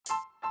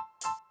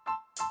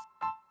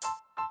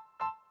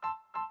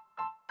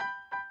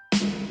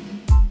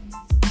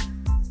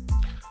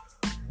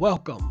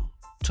Welcome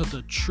to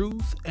the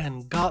Truth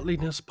and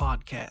Godliness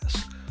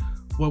Podcast,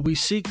 where we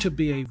seek to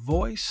be a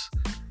voice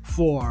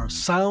for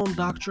sound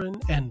doctrine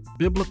and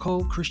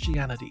biblical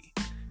Christianity.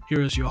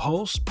 Here is your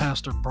host,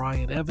 Pastor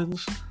Brian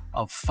Evans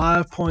of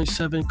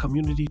 5.7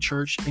 Community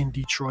Church in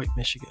Detroit,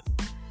 Michigan.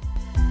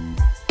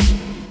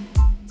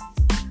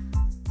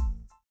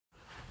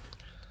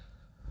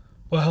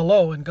 Well,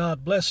 hello and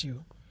God bless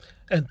you.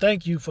 And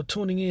thank you for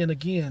tuning in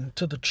again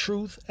to the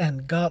Truth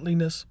and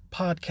Godliness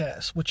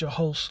Podcast with your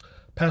host,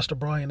 Pastor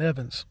Brian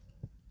Evans.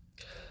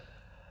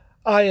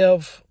 I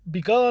have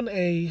begun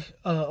a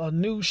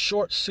new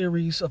short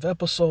series of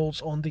episodes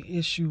on the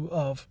issue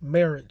of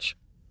marriage.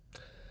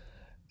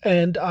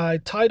 And I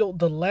titled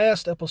the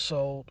last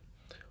episode,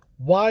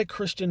 Why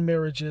Christian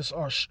Marriages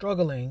Are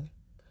Struggling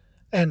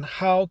and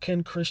How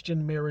Can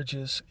Christian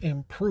Marriages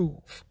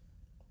Improve?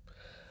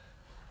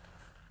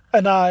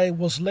 And I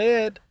was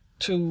led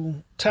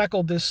to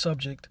tackle this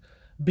subject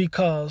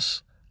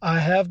because I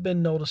have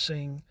been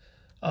noticing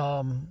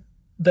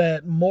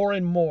that more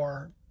and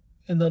more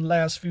in the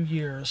last few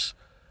years,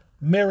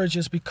 marriage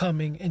is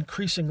becoming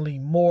increasingly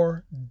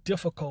more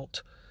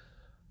difficult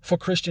for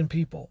Christian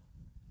people.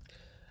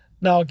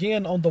 Now,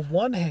 again, on the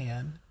one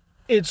hand,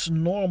 it's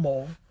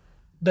normal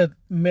that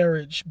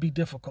marriage be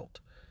difficult.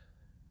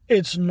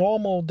 It's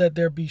normal that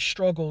there be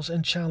struggles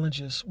and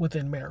challenges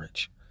within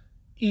marriage,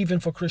 even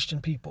for Christian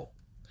people.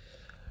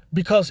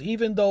 Because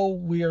even though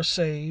we are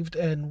saved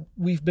and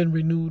we've been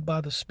renewed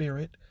by the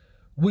Spirit,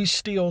 we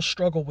still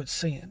struggle with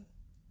sin.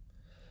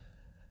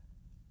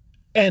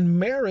 And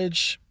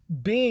marriage,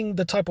 being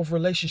the type of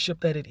relationship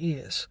that it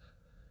is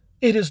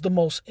the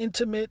most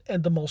intimate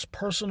and the most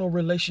personal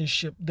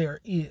relationship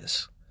there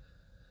is.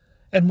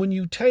 And when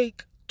you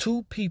take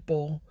two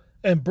people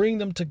and bring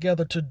them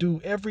together to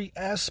do every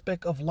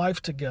aspect of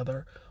life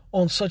together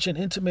on such an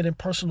intimate and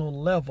personal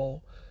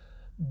level,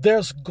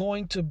 there's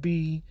going to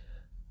be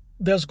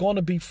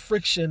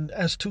friction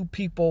as two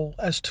people,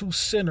 as two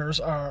sinners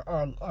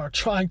are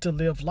trying to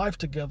live life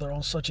together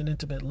on such an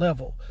intimate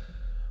level.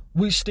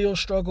 We still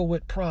struggle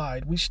with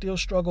pride. We still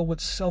struggle with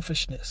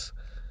selfishness.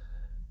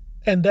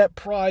 And that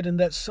pride and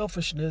that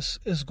selfishness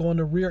is going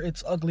to rear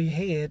its ugly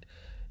head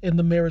in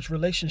the marriage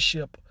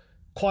relationship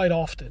quite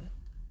often.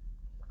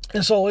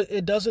 And so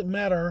it doesn't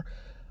matter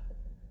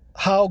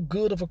how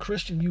good of a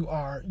Christian you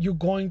are, you're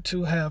going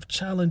to have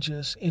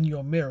challenges in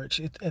your marriage.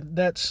 And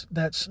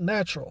that's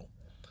natural.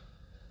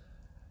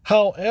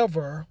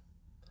 However,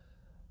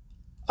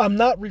 I'm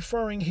not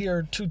referring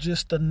here to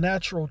just the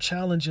natural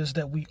challenges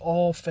that we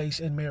all face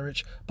in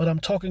marriage, but I'm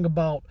talking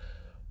about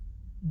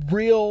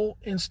real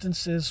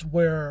instances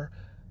where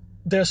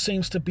there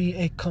seems to be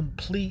a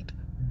complete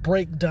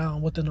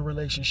breakdown within the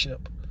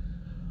relationship,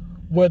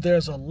 where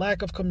there's a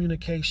lack of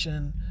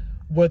communication,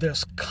 where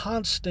there's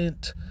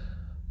constant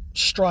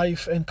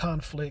strife and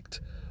conflict,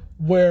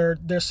 where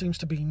there seems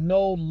to be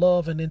no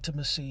love and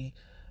intimacy,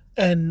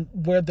 and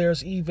where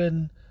there's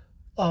even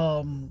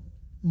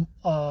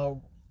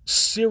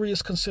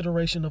serious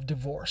consideration of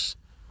divorce.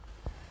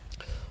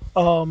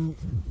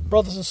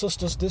 Brothers and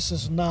sisters, this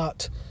is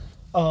not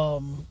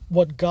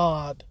what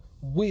God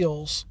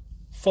wills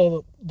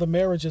for the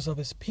marriages of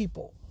his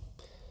people.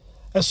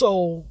 And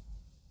so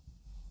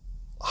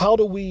how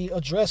do we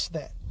address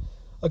that?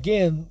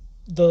 Again,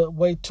 the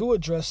way to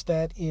address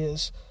that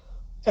is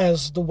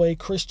as the way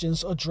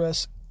Christians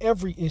address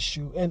every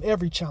issue and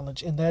every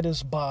challenge, and that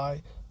is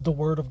by the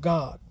Word of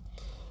God.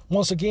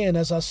 Once again,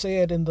 as I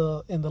said in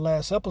the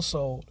last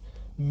episode,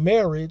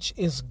 marriage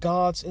is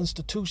God's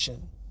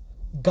institution.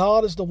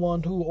 God is the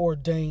one who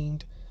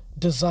ordained,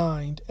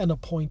 designed, and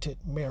appointed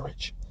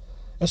marriage.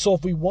 And so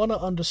if we want to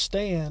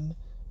understand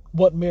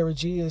what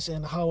marriage is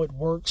and how it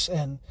works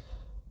and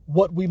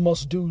what we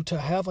must do to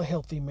have a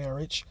healthy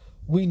marriage,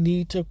 we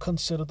need to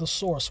consider the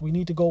source. We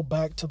need to go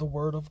back to the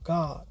Word of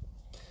God.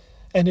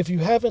 And if you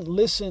haven't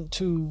listened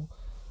to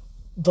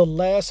the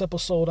last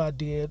episode I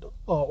did,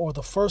 or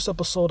the first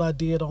episode I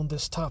did on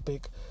this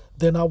topic,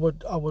 then I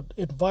would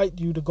invite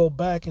you to go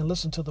back and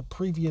listen to the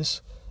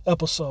previous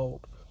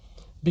episode,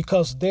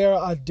 because there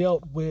I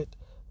dealt with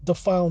the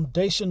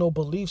foundational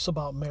beliefs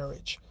about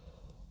marriage.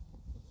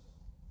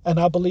 And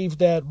I believe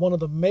that one of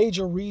the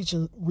major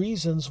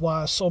reasons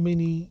why so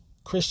many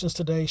Christians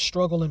today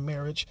struggle in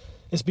marriage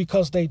is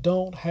because they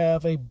don't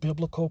have a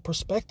biblical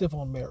perspective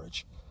on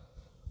marriage.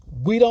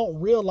 We don't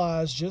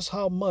realize just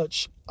how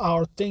much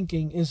our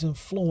thinking is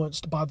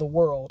influenced by the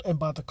world and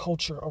by the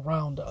culture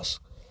around us.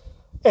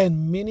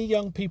 And many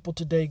young people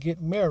today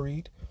get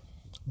married,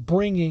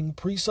 bringing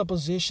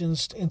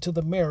presuppositions into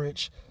the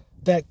marriage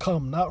that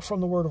come not from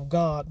the Word of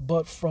God,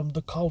 but from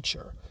the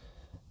culture.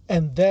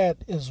 And that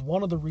is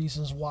one of the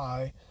reasons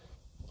why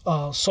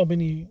so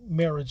many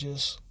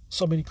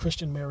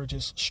Christian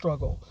marriages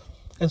struggle.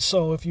 And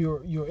so if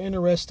you're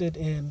interested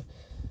in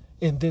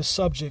this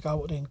subject, I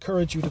would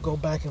encourage you to go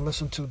back and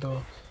listen to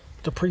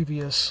the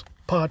previous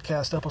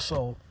podcast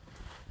episode.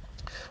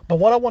 But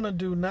what I want to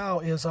do now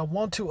is I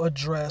want to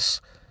address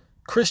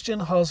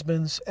Christian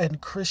husbands and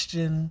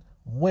Christian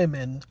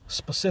women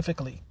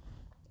specifically.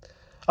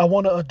 I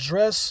want to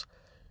address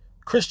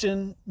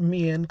Christian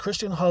men,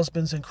 Christian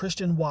husbands, and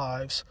Christian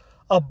wives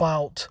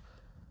about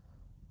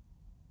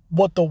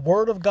what the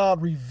Word of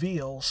God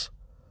reveals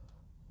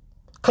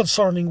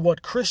concerning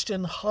what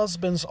Christian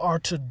husbands are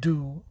to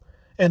do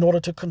in order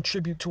to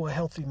contribute to a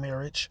healthy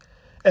marriage,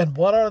 and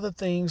what are the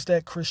things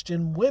that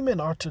Christian women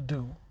are to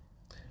do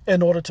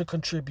in order to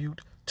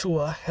contribute to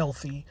a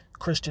healthy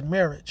Christian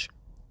marriage.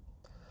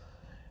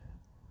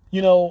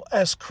 You know,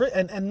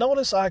 and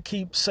notice I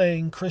keep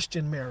saying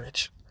Christian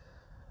marriage,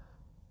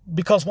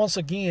 because once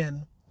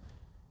again,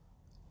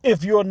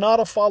 if you're not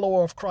a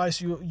follower of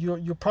Christ,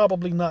 you're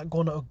probably not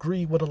going to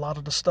agree with a lot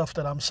of the stuff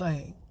that I'm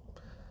saying,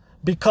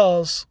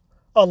 because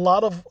a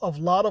lot of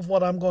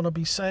what I'm going to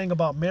be saying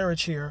about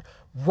marriage here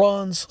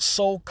runs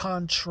so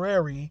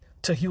contrary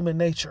to human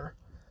nature,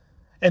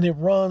 and it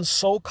runs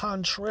so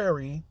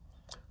contrary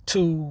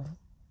to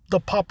the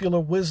popular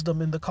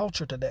wisdom in the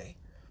culture today.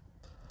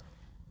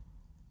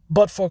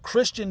 But for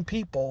Christian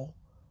people,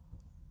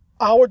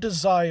 our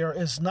desire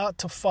is not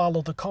to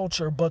follow the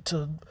culture, but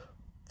to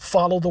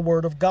follow the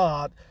Word of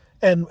God.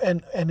 And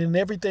in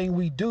everything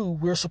we do,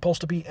 we're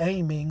supposed to be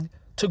aiming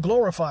to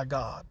glorify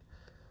God.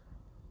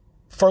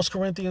 1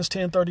 Corinthians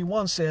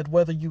 10:31 said,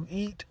 whether you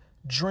eat,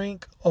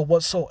 drink, or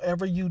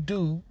whatsoever you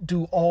do,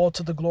 do all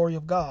to the glory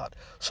of God.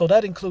 So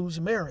that includes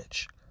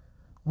marriage.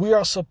 We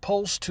are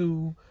supposed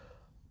to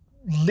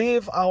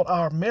live out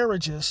our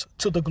marriages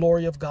to the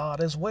glory of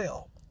God as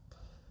well.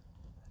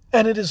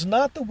 And it is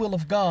not the will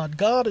of God.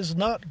 God is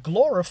not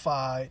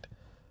glorified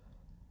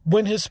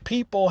when his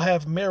people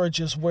have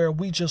marriages where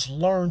we just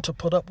learn to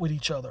put up with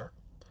each other,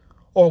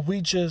 or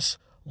we just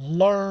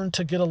learn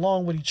to get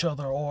along with each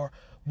other, or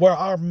where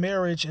our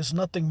marriage is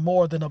nothing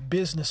more than a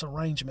business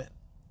arrangement.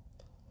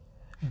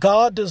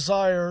 God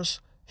desires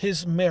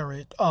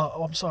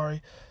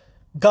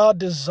God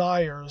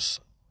desires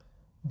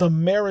the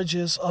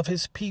marriages of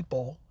his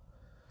people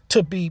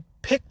to be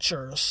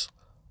pictures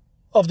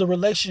of the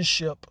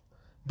relationship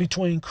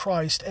between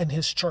Christ and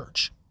his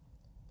church.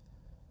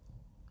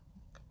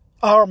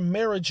 Our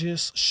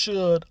marriages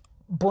should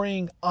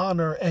bring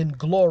honor and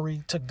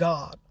glory to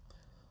God.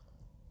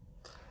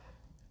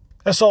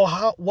 And so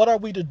what are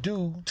we to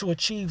do to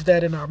achieve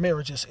that in our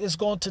marriages? It's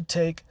going to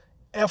take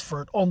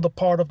effort on the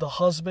part of the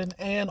husband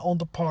and on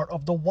the part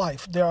of the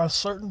wife. There are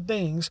certain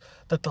things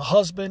that the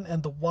husband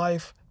and the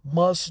wife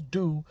must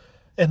do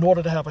in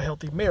order to have a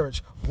healthy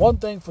marriage. One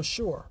thing for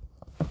sure,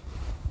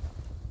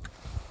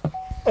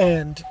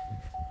 and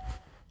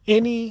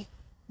any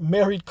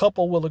married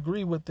couple will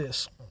agree with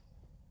this: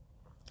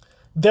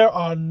 there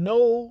are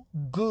no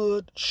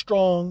good,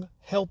 strong,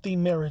 healthy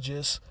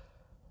marriages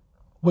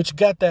which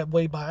got that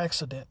way by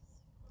accident,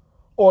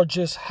 or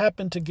just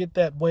happened to get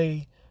that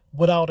way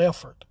without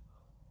effort.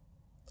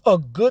 A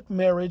good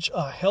marriage,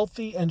 a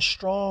healthy and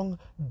strong,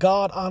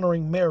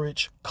 God-honoring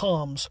marriage,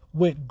 comes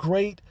with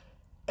great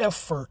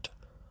effort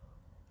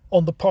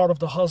on the part of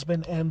the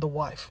husband and the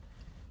wife.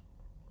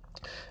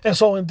 And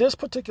so in this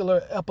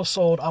particular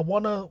episode, I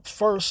want to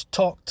first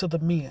talk to the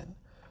men.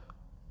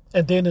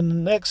 And then in the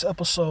next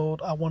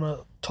episode, I want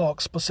to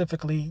talk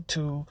specifically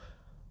to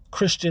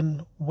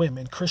Christian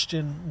women,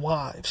 Christian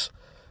wives.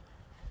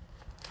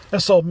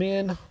 And so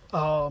men,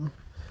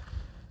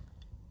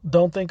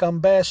 don't think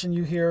I'm bashing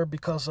you here,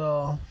 because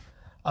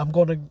I'm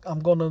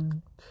gonna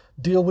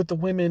deal with the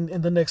women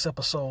in the next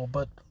episode.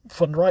 But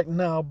for right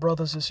now,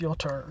 brothers, it's your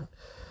turn.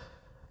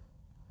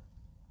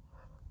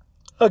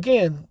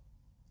 Again,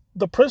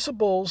 the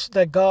principles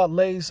that God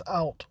lays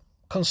out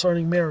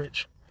concerning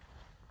marriage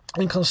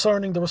and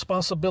concerning the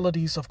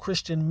responsibilities of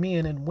Christian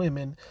men and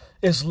women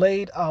is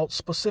laid out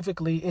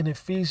specifically in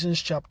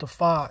Ephesians chapter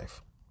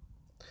 5.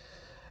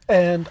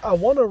 And I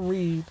want to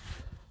read,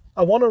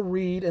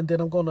 and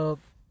then I'm going to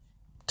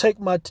take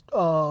my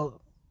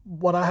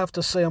what I have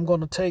to say, I'm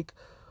going to take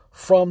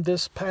from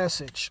this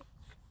passage.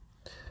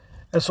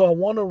 And so I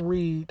want to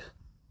read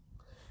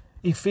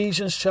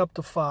Ephesians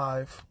chapter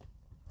 5,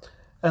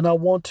 and I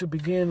want to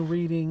begin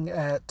reading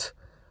at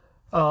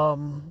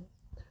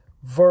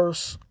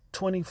verse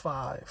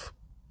 25.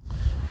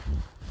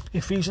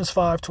 Ephesians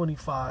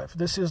 5:25.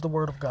 This is the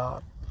word of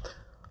God.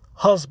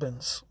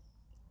 Husbands,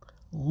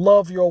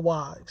 love your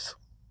wives,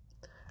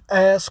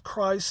 as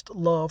Christ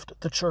loved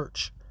the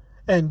church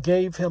and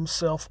gave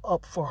himself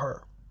up for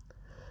her,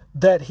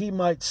 that he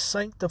might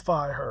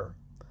sanctify her,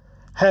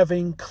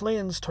 having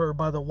cleansed her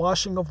by the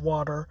washing of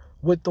water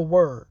with the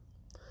word,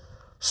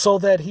 so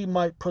that he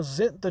might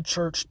present the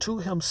church to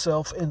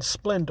himself in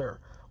splendor,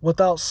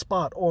 without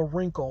spot or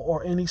wrinkle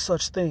or any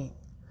such thing,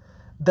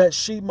 that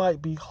she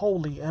might be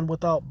holy and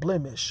without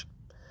blemish.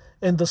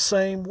 In the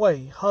same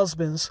way,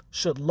 husbands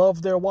should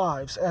love their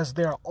wives as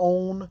their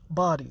own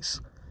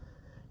bodies.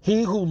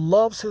 He who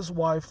loves his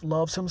wife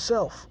loves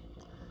himself.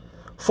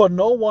 For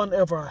no one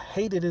ever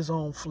hated his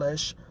own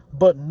flesh,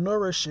 but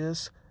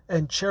nourishes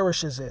and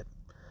cherishes it,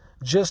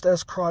 just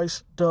as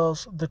Christ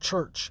does the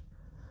church,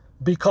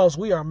 because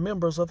we are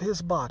members of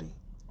his body.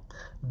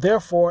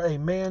 Therefore, a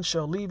man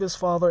shall leave his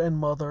father and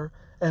mother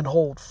and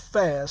hold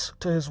fast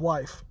to his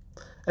wife,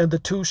 and the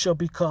two shall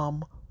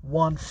become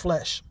one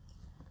flesh.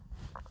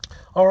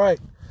 All right.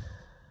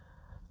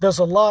 There's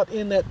a lot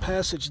in that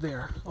passage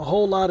there, a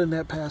whole lot in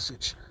that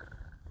passage.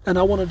 And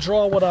I want to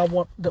draw what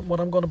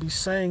I'm going to be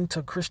saying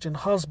to Christian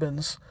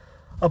husbands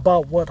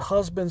about what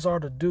husbands are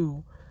to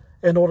do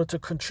in order to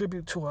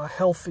contribute to a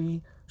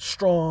healthy,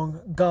 strong,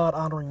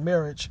 God-honoring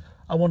marriage.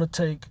 I want to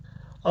take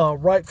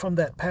right from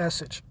that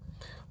passage.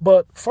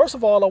 But first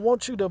of all, I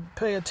want you to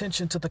pay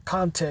attention to the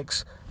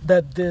context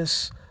that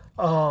this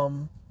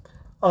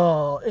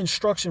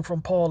instruction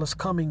from Paul is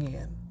coming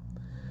in.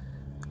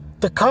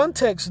 The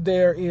context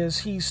there is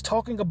he's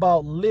talking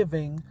about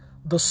living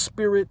the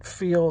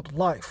Spirit-filled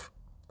life.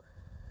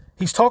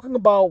 He's talking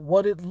about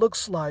what it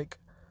looks like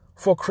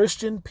for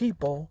Christian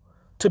people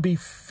to be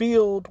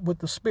filled with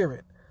the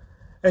Spirit.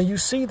 And you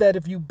see that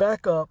if you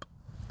back up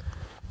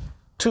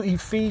to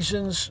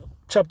Ephesians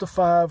chapter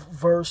 5,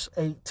 verse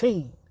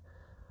 18.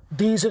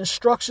 These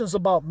instructions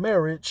about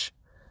marriage,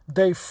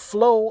 they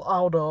flow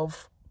out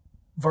of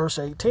verse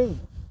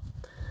 18.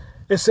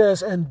 It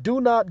says, "And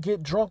do not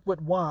get drunk with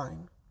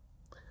wine,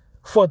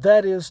 for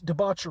that is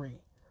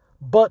debauchery,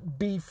 but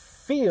be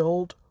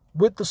filled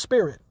with the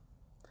Spirit."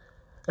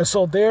 And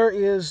so there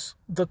is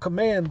the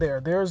command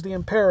there. There's the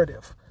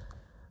imperative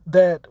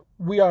that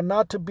we are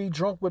not to be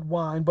drunk with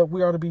wine, but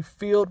we are to be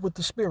filled with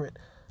the Spirit.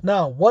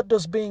 Now, what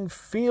does being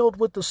filled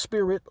with the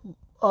Spirit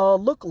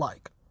look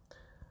like?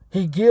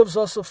 He gives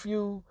us a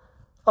few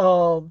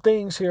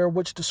things here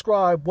which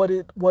describe what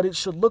it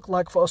should look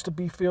like for us to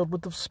be filled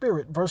with the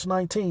Spirit. Verse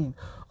 19,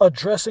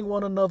 addressing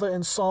one another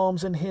in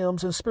psalms and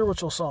hymns and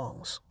spiritual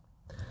songs,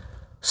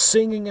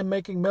 singing and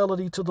making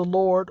melody to the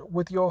Lord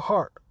with your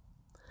heart,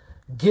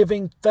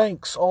 giving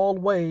thanks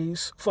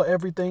always for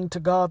everything to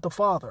God the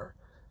Father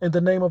in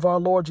the name of our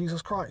Lord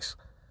Jesus Christ.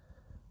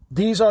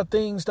 These are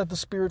things that the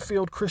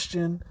Spirit-filled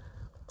Christian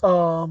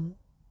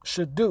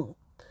should do.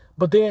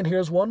 But then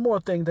here's one more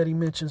thing that he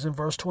mentions in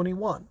verse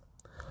 21.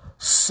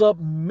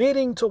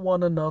 Submitting to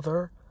one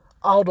another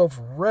out of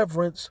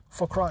reverence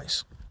for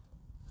Christ.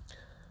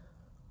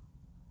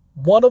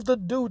 One of the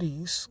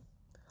duties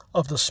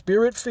of the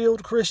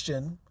Spirit-filled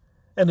Christian,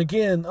 and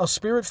again, a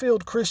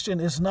Spirit-filled Christian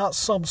is not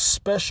some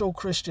special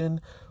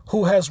Christian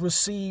who has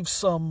received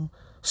some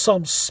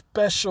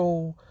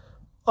special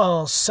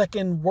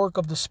second work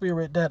of the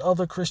Spirit that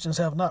other Christians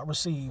have not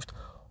received.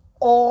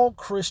 All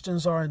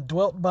Christians are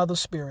indwelt by the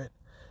Spirit,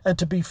 and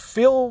to be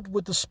filled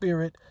with the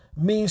Spirit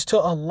means to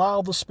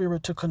allow the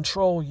Spirit to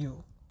control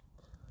you.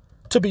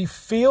 To be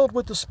filled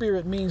with the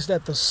Spirit means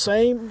that the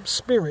same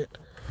Spirit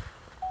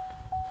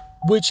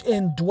which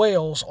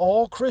indwells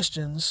all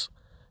Christians,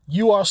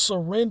 you are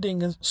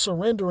surrendering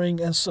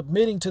and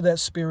submitting to that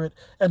Spirit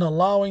and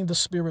allowing the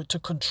Spirit to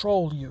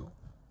control you.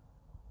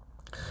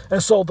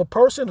 And so the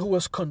person who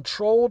is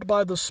controlled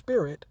by the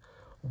Spirit,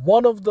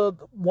 one of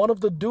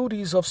the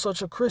duties of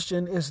such a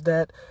Christian is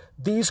that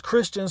these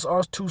Christians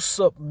are to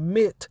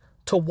submit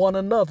to one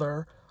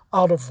another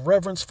out of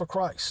reverence for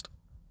Christ.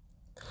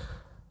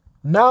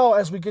 Now,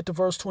 as we get to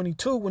verse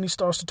 22, when he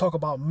starts to talk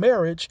about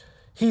marriage,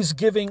 he's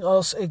giving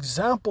us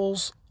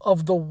examples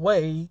of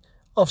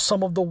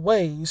some of the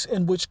ways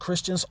in which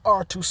Christians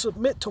are to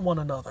submit to one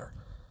another.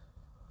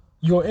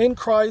 You're in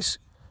Christ,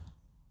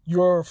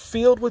 you're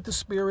filled with the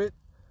Spirit.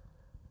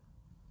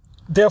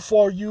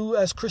 Therefore, you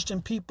as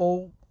Christian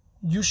people,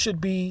 we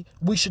should be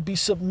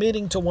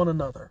submitting to one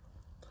another.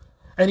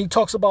 And he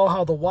talks about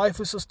how the wife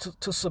is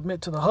to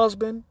submit to the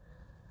husband.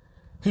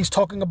 He's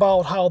talking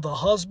about how the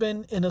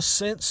husband, in a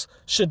sense,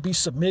 should be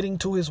submitting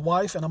to his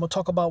wife. And I'm going to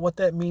talk about what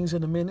that means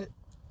in a minute.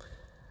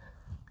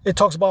 It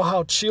talks about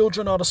how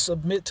children are to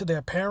submit to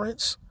their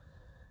parents.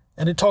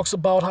 And it talks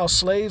about how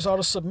slaves are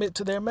to submit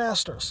to their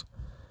masters.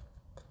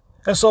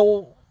 And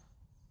so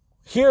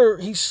here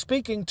he's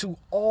speaking to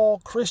all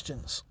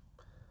Christians.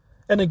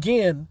 And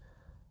again,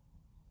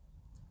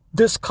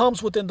 this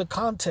comes within the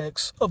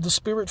context of the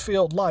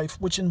Spirit-filled life,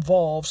 which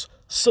involves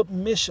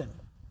submission.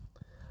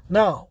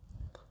 Now,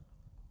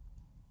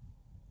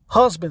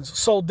 husbands,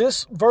 so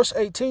this verse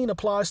 18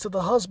 applies to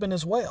the husband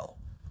as well.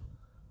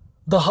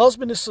 The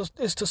husband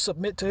is to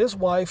submit to his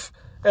wife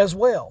as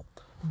well.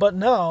 But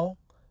now,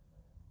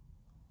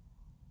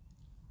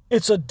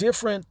 it's a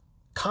different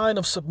kind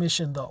of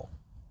submission, though.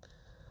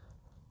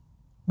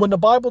 When the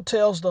Bible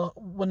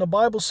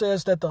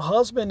says that the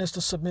husband is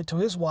to submit to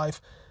his wife,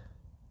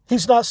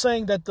 he's not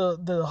saying that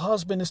the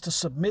husband is to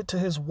submit to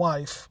his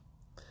wife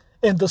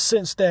in the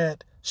sense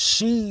that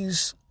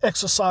she's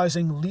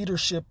exercising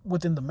leadership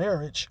within the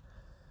marriage,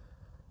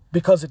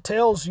 because it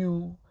tells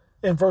you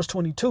in verse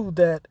 22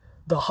 that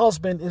the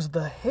husband is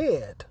the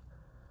head.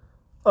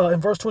 In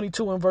verse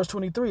 22 and verse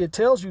 23, it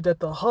tells you that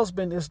the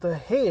husband is the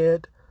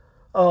head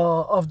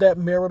of that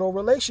marital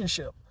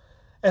relationship.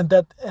 And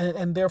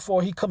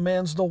therefore he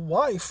commands the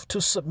wife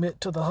to submit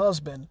to the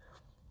husband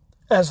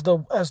as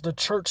the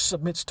church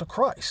submits to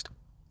Christ.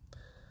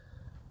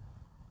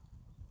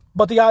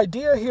 But the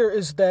idea here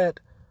is that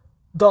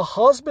the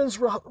husband's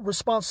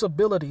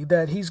responsibility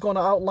that he's going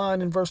to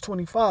outline in verse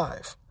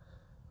 25,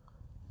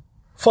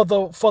 for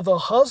the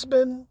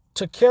husband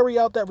to carry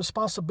out that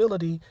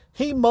responsibility,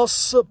 he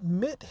must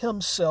submit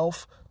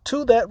himself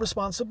to that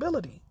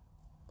responsibility.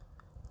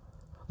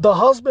 The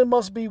husband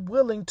must be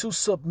willing to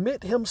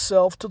submit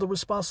himself to the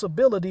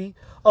responsibility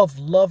of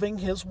loving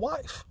his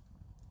wife.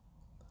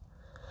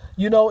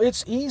 You know,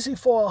 it's easy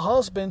for a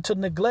husband to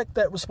neglect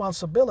that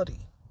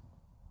responsibility.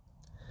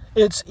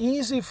 It's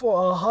easy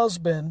for a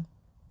husband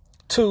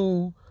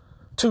to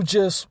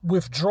just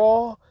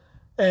withdraw,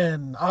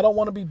 and I don't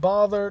want to be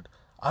bothered.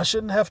 I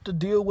shouldn't have to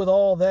deal with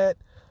all that.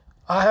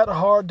 I had a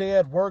hard day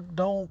at work.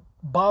 Don't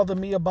bother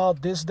me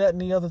about this, that,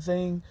 and the other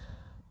thing.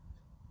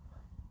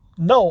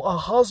 No, a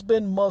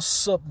husband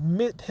must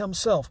submit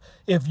himself.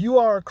 If you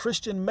are a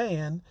Christian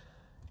man,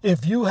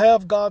 if you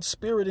have God's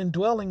Spirit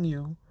indwelling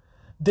you,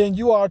 then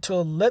you are to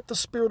let the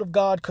Spirit of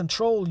God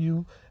control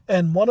you.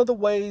 And one of the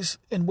ways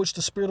in which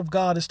the Spirit of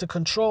God is to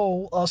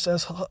control us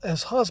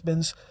as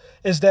husbands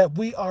is that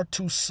we are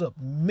to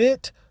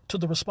submit to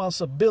the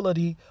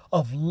responsibility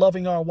of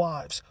loving our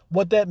wives.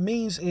 What that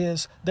means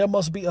is there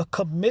must be a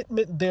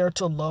commitment there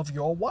to love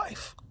your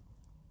wife.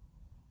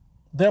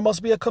 There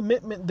must be a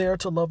commitment there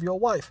to love your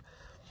wife.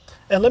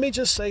 And let me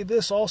just say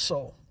this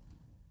also.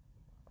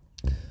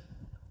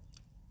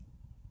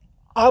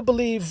 I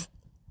believe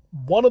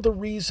one of the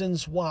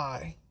reasons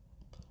why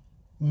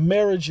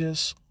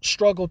marriages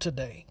struggle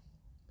today,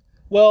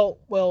 well,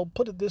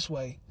 put it this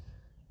way.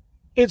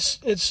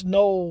 It's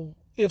no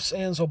ifs,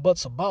 ands, or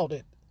buts about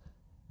it.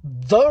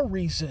 The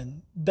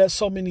reason that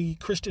so many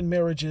Christian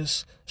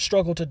marriages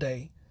struggle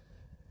today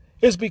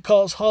is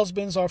because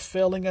husbands are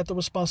failing at the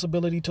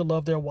responsibility to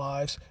love their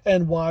wives,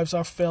 and wives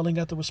are failing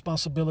at the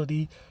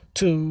responsibility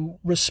to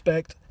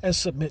respect and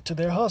submit to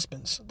their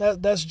husbands.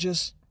 That's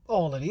just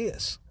all it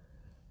is.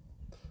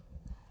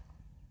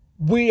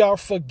 We are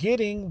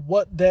forgetting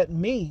what that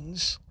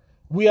means.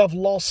 We have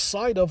lost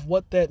sight of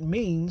what that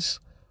means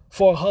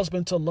for a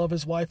husband to love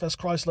his wife as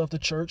Christ loved the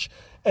church,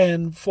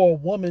 and for a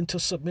woman to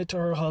submit to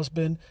her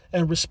husband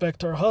and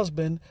respect her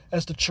husband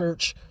as the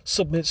church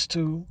submits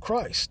to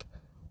Christ.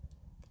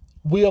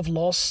 We have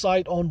lost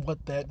sight on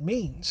what that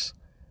means,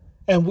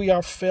 and we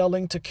are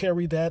failing to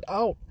carry that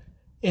out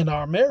in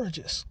our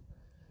marriages.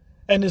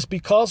 And it's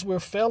because we're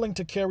failing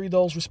to carry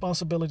those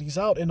responsibilities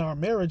out in our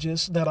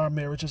marriages that our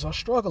marriages are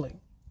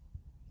struggling.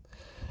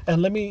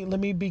 And let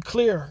me be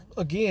clear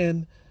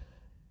again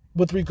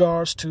with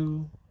regards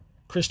to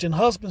Christian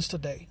husbands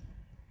today.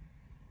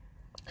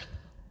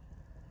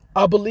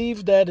 I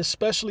believe that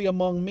especially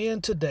among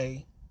men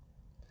today,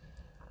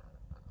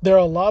 there are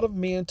a lot of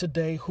men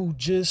today who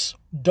just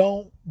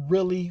don't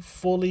really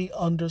fully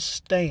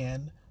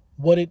understand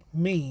what it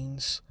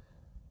means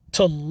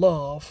to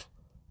love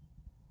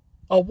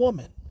a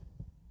woman.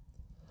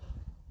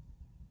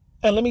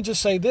 And let me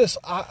just say this.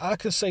 I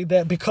could say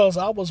that because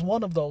I was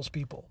one of those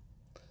people.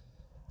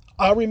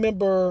 I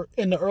remember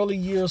in the early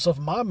years of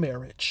my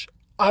marriage,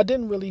 I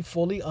didn't really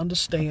fully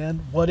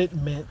understand what it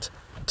meant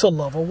to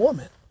love a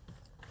woman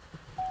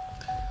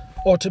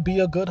or to be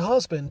a good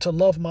husband, to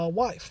love my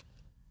wife.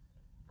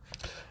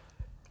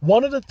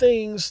 One of the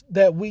things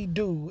that we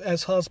do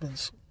as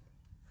husbands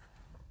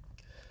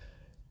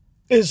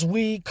is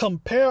we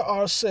compare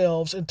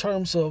ourselves in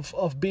terms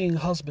of being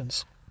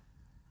husbands,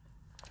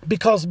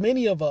 because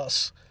many of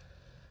us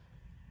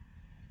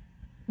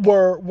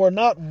were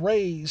not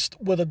raised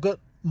with a good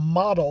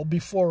model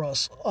before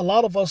us. A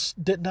lot of us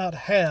did not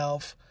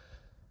have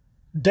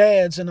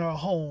dads in our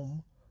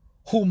home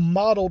who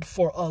modeled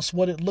for us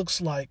what it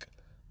looks like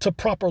to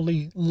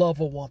properly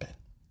love a woman.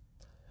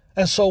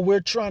 And so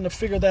we're trying to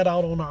figure that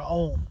out on our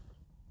own.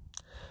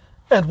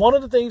 And one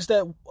of the things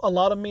that a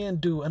lot of men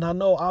do, and I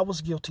know I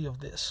was guilty of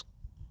this,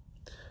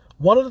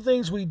 one of the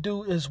things we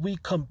do is we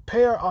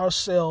compare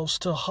ourselves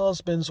to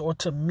husbands or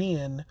to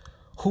men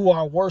who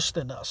are worse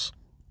than us.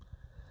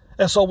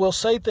 And so we'll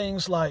say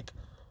things like,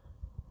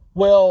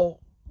 well,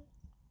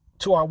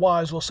 to our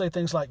wives, we'll say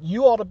things like,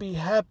 you ought to be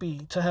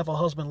happy to have a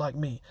husband like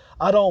me.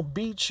 I don't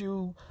beat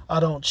you.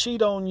 I don't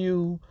cheat on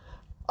you.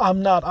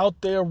 I'm not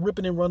out there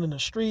ripping and running the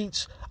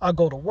streets. I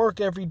go to work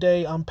every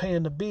day. I'm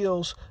paying the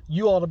bills.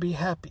 You ought to be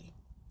happy.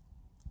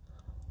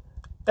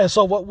 And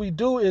so what we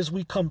do is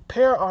we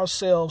compare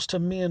ourselves to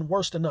men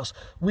worse than us.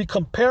 We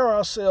compare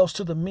ourselves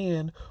to the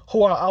men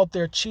who are out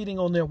there cheating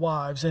on their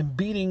wives and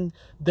beating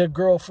their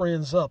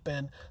girlfriends up,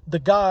 and the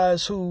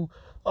guys who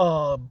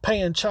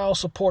paying child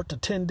support to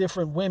 10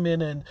 different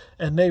women,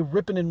 and they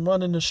ripping and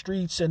running the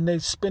streets, and they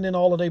spending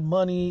all of their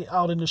money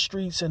out in the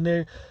streets, and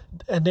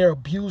they're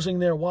abusing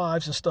their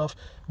wives and stuff.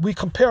 We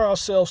compare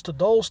ourselves to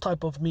those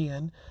type of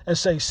men and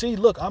say, see,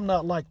 look, I'm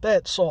not like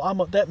that, so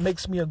that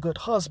makes me a good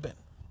husband.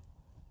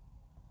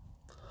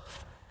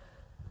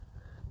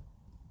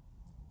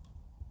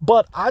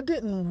 But I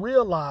didn't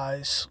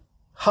realize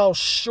how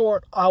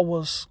short I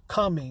was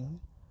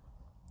coming,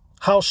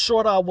 how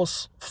short I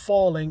was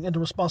falling in the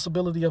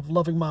responsibility of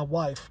loving my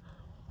wife,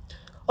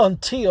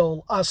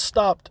 until I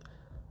stopped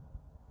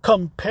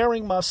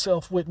comparing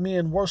myself with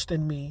men worse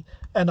than me,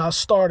 and I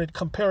started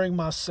comparing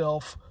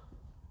myself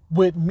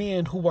with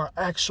men who are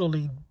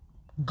actually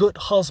good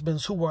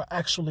husbands, who are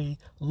actually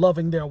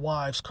loving their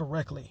wives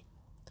correctly.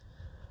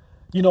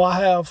 You know, I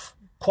have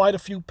quite a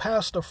few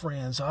pastor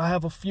friends. I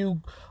have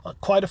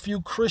quite a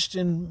few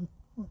Christian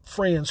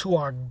friends who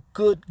are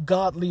good,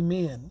 godly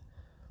men.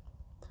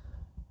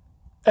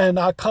 And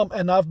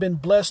I've been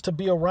blessed to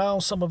be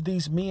around some of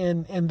these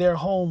men in their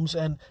homes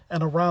and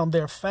around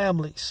their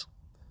families.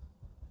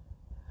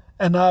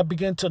 And I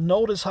begin to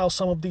notice how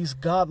some of these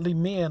godly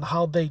men,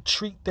 how they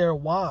treat their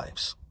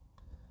wives.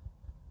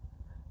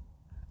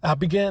 I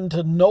began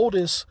to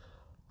notice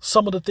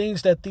some of the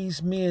things that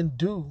these men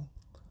do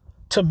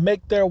to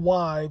make their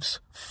wives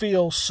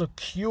feel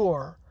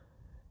secure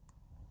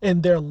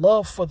in their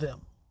love for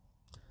them.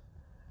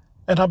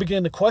 And I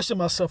began to question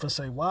myself and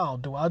say, wow,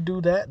 do I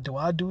do that? Do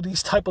I do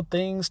these type of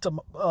things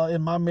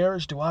in my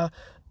marriage?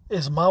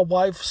 Is my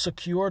wife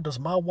secure? Does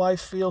my wife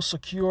feel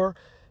secure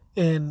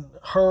in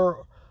her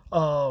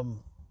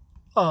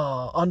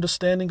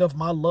understanding of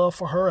my love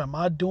for her? Am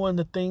I doing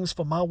the things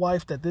for my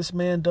wife that this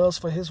man does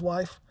for his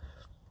wife?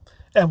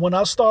 And when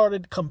I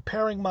started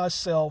comparing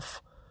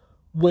myself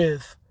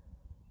with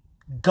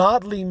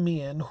godly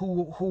men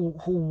who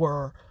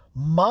were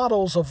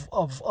models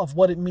of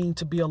what it means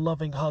to be a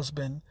loving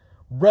husband,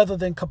 rather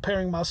than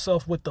comparing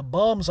myself with the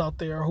bums out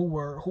there who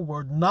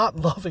were not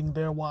loving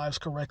their wives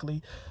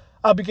correctly,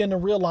 I began to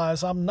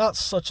realize I'm not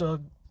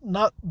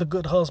the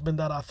good husband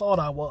that I thought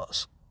I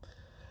was.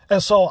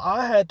 And so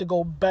I had to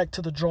go back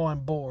to the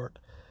drawing board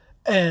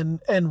and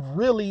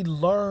really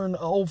learn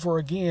over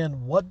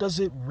again, what does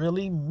it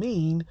really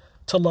mean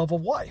to love a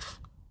wife?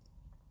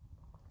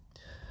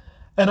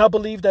 And I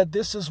believe that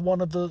this is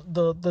one of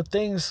the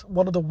things,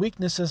 one of the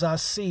weaknesses I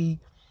see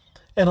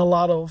in a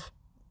lot of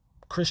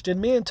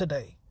Christian men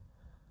today.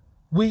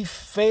 We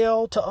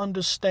fail to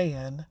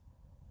understand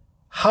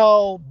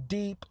how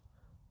deep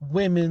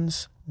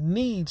women's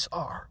needs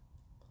are,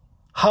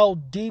 how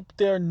deep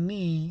their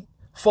need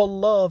for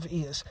love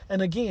is.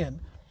 And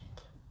again,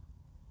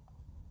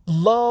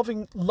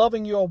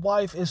 loving your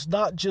wife is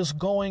not just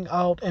going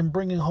out and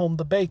bringing home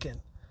the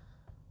bacon.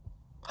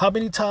 How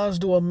many times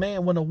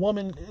when a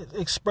woman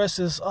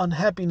expresses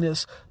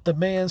unhappiness, the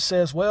man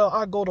says, well,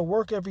 I go to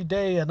work every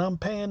day and I'm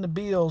paying the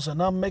bills and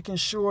I'm making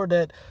sure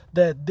that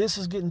this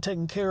is getting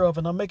taken care of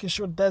and I'm making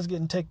sure that that's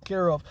getting taken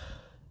care of.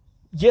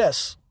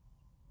 Yes,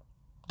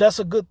 that's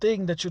a good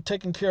thing that you're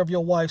taking care of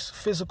your wife's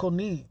physical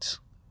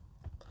needs.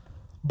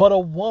 But a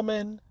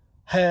woman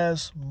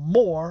has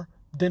more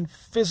than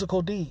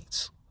physical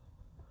needs.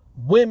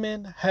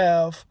 Women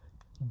have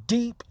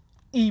deep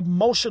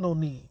emotional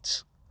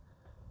needs.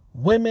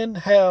 Women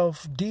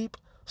have deep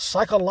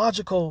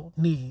psychological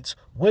needs.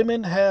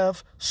 Women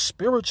have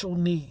spiritual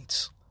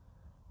needs.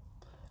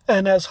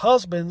 And as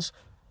husbands,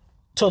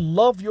 to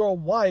love your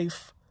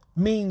wife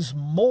means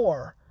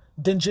more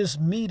than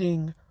just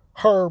meeting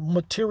her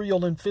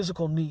material and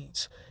physical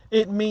needs.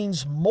 It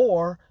means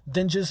more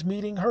than just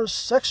meeting her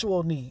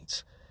sexual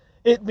needs.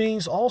 It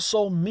means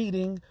also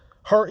meeting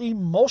her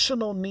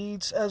emotional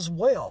needs as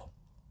well.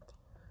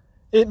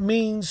 It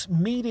means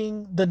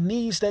meeting the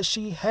needs that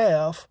she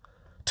have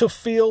to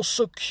feel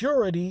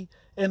security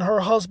in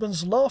her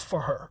husband's love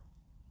for her.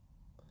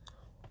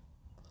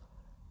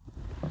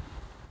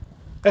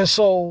 And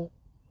so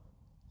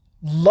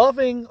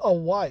loving a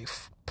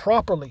wife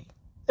properly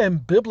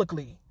and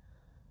biblically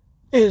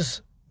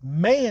is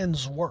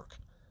man's work.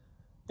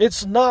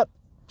 It's not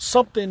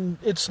for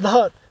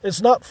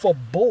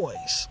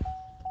boys.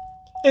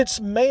 It's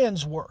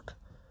man's work.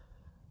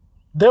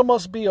 There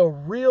must be a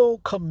real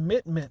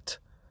commitment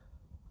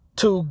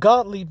to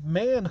godly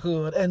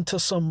manhood and to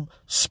some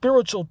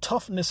spiritual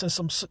toughness and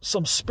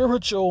some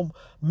spiritual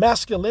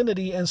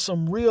masculinity and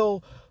some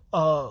real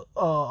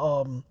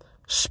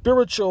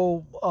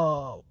spiritual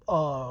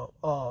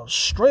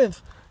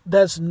strength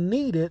that's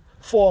needed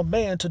for a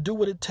man to do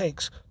what it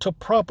takes to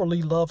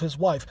properly love his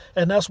wife.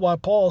 And that's why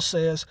Paul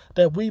says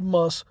that we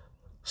must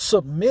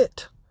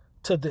submit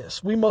to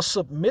this. We must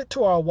submit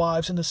to our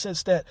wives in the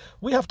sense that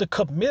we have to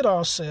commit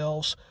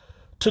ourselves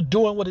to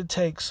doing what it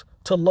takes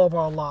to love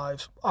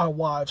our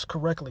wives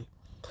correctly.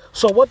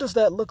 So what does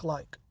that look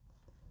like?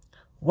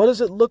 What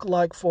does it look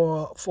like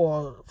for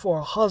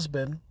a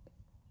husband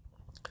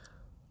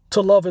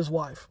to love his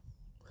wife?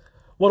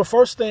 Well, the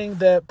first thing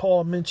that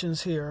Paul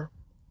mentions here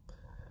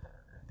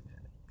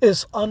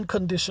is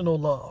unconditional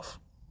love.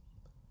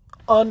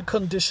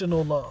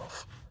 Unconditional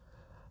love.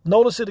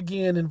 Notice it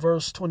again in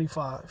verse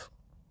 25.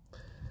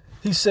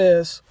 He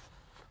says,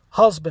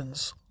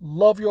 husbands,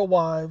 love your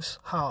wives.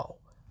 How?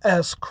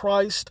 As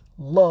Christ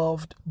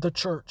loved the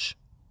church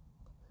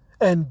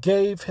and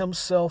gave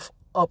himself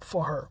up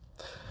for her.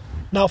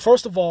 Now,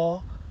 first of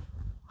all,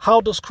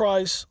 how does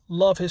Christ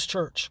love his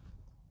church?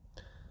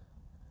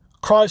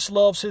 Christ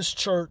loves his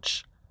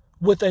church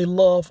with a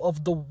love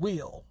of the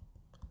will.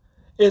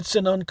 It's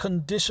an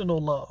unconditional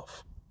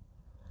love.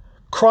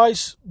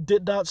 Christ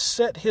did not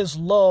set his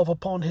love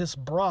upon his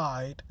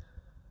bride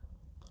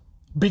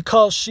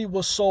because she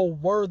was so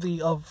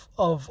worthy of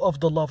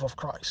the love of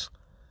Christ.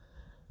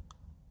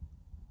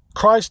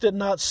 Christ did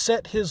not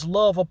set his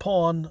love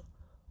upon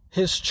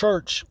his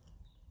church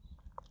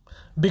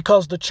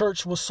because the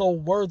church was so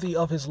worthy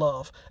of his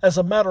love. As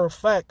a matter of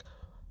fact,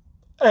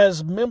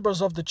 as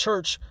members of the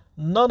church,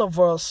 none of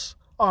us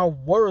are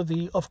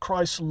worthy of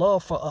Christ's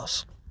love for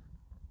us.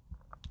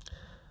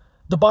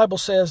 The Bible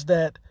says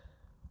that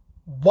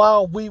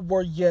while we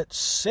were yet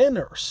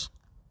sinners,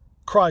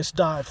 Christ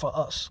died for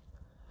us.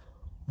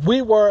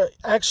 We were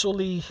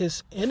actually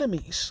his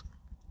enemies.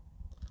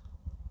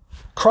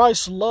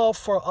 Christ's love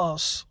for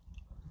us,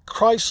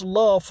 Christ's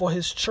love for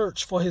his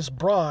church, for his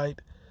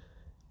bride,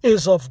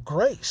 is of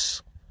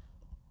grace.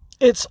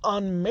 It's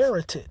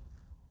unmerited.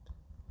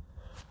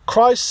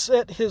 Christ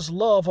set his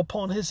love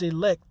upon his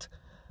elect,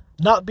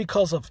 not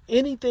because of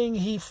anything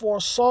he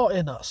foresaw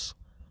in us,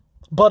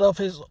 but of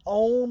his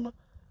own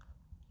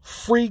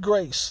free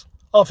grace,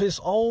 of his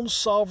own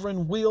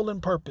sovereign will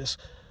and purpose.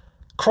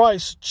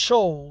 Christ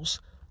chose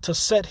to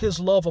set his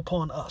love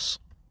upon us.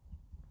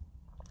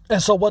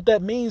 And so what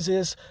that means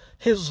is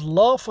his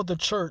love for the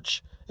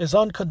church is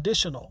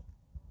unconditional.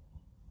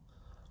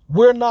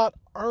 We're not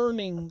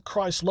earning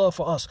Christ's love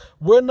for us.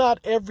 We're not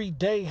every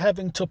day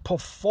having to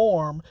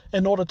perform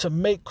in order to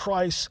make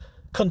Christ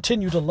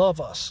continue to love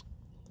us.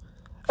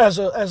 As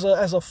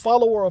a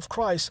follower of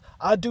Christ,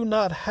 I do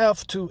not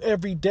have to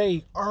every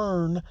day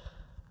earn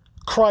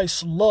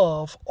Christ's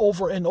love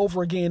over and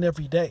over again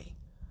every day.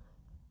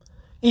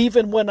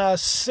 Even when I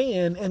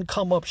sin and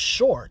come up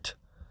short,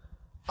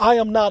 I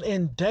am not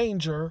in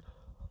danger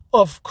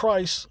of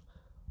Christ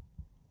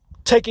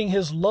taking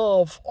his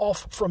love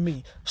off from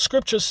me.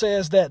 Scripture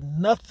says that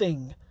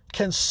nothing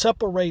can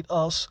separate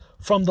us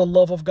from the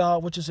love of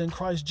God, which is in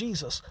Christ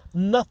Jesus.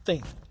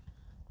 Nothing.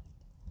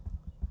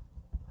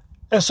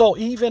 And so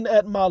even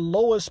at my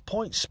lowest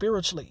point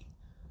spiritually,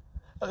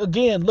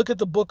 again, look at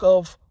the book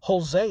of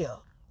Hosea.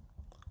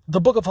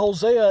 The book of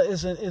Hosea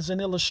is an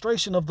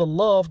illustration of the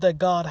love that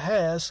God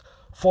has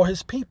for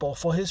his people,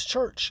 for his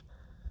church.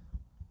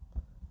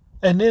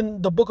 And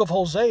in the book of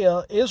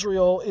Hosea,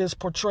 Israel is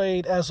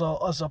portrayed as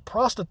a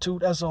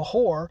prostitute, as a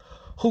whore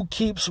who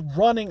keeps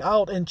running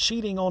out and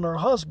cheating on her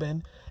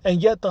husband,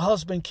 and yet the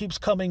husband keeps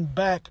coming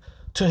back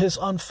to his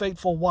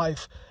unfaithful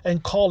wife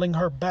and calling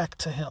her back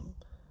to him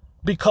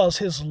because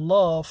his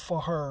love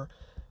for her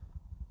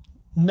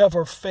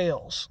never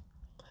fails.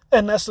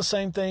 And that's the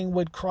same thing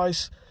with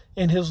Christ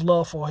in his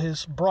love for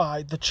his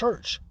bride, the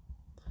church.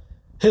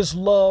 His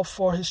love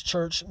for his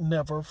church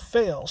never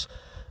fails.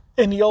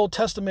 In the Old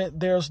Testament,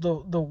 there's the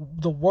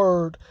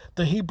word,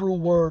 the Hebrew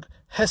word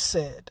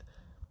hesed,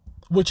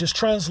 which is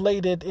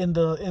translated in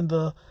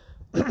the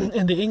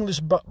English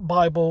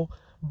Bible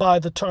by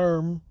the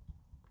term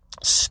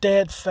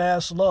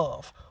steadfast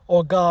love,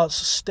 or God's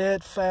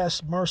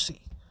steadfast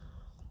mercy.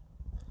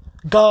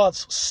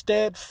 God's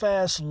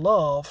steadfast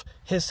love,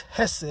 his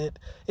hesed,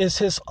 is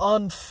his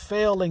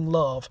unfailing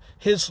love,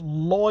 his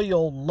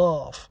loyal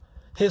love,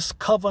 his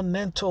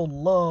covenantal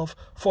love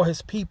for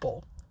his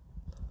people.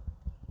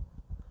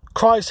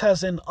 Christ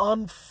has an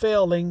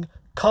unfailing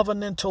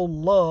covenantal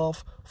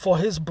love for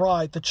his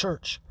bride, the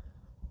church.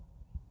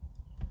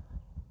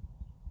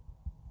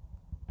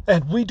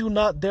 And we do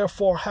not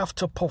therefore have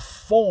to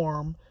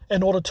perform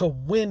in order to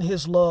win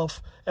his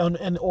love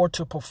or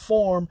to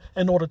perform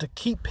in order to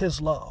keep his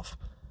love.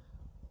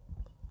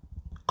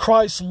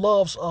 Christ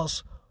loves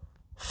us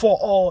for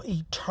all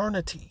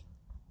eternity.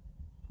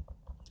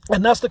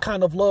 And that's the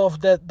kind of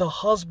love that the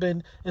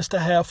husband is to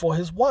have for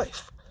his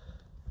wife.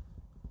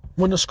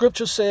 When the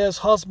scripture says,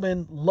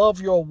 husband,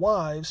 love your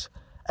wives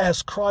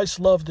as Christ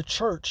loved the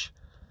church,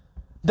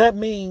 that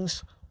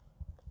means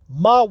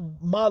my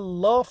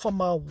love for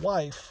my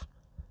wife,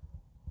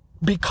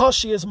 because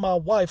she is my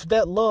wife,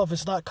 that love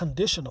is not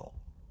conditional.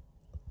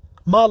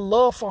 My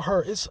love for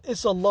her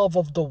is a love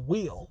of the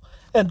will.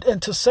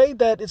 And to say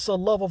that it's a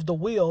love of the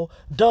will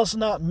does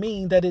not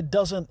mean that it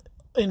doesn't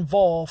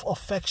involve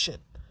affection.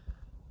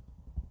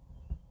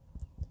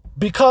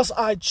 Because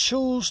I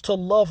choose to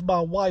love my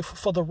wife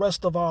for the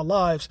rest of our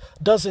lives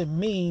doesn't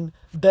mean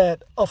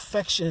that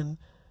affection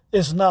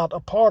is not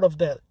a part of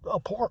that. A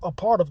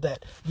part of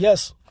that.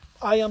 Yes,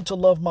 I am to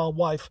love my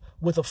wife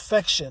with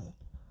affection.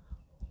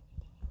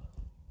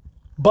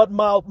 But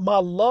my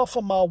love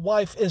for my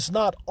wife is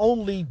not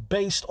only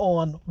based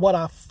on what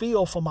I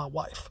feel for my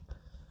wife.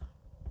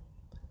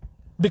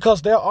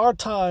 Because there are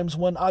times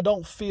when I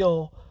don't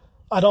feel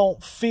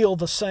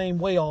the same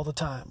way all the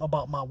time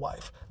about my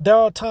wife. There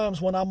are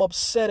times when I'm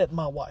upset at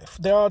my wife.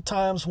 There are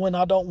times when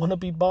I don't want to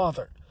be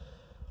bothered.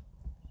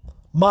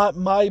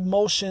 My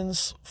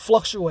emotions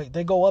fluctuate.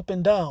 They go up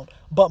and down.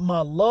 But my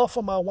love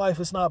for my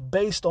wife is not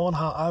based on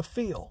how I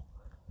feel.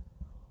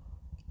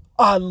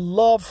 I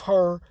love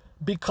her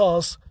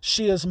because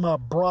she is my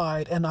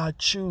bride, and I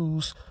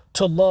choose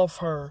to love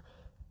her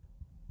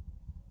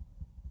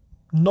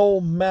no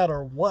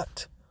matter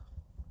what.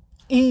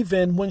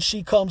 Even when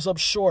she comes up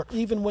short,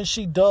 even when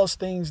she does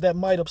things that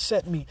might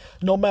upset me,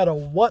 no matter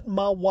what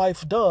my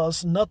wife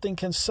does, nothing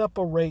can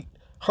separate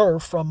her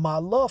from my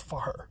love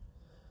for her.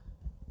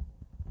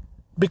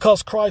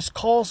 Because Christ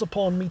calls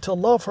upon me to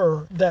love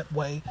her that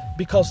way,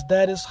 because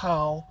that is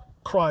how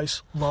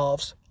Christ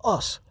loves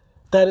us.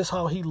 That is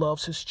how he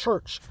loves his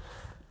church.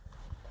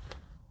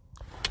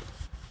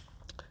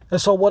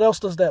 And so what else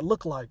does that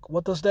look like?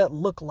 What does that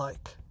look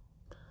like?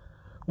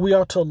 We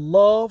are to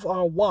love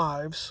our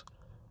wives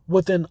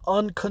with an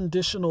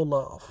unconditional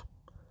love.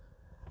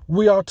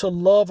 We are to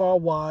love our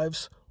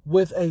wives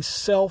with a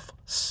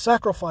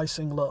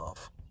self-sacrificing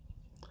love.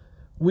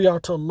 We are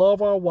to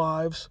love our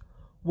wives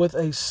with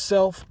a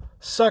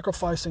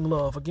self-sacrificing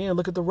love. Again,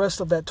 look at the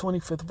rest of that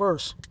 25th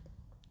verse.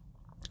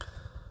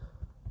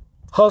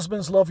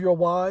 Husbands, love your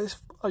wives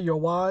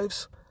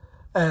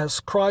as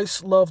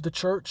Christ loved the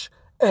church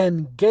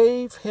and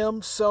gave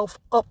himself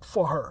up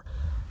for her.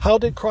 How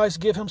did Christ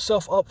give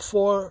himself up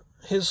for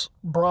his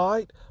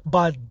bride?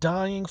 By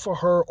dying for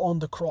her on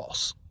the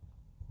cross.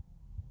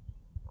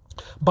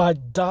 By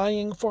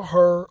dying for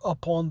her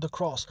upon the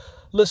cross.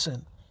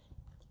 Listen,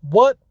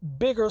 what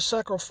bigger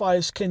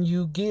sacrifice can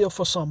you give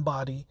for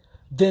somebody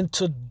than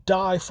to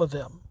die for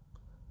them?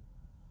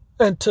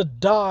 And to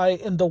die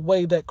in the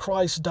way that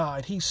Christ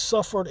died. He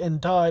suffered and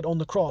died on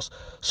the cross.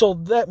 So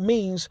that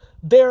means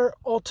there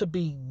ought to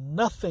be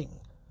nothing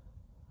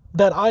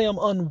that I am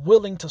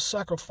unwilling to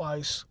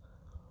sacrifice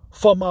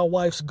for my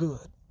wife's good.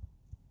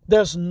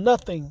 There's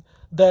nothing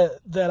that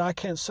I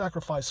can't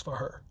sacrifice for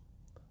her.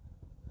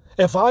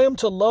 If I am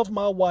to love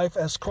my wife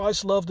as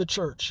Christ loved the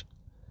church,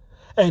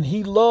 and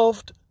he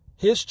loved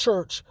his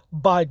church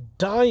by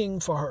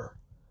dying for her,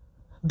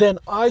 then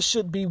I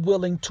should be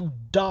willing to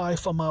die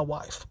for my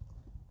wife.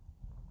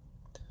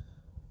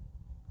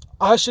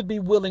 I should be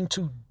willing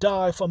to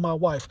die for my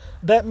wife.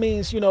 That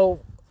means,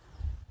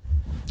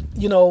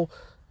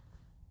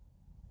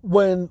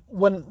 when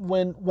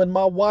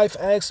my wife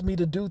asks me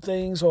to do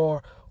things,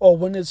 or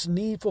when it's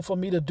needful for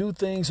me to do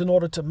things in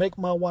order to make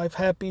my wife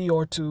happy,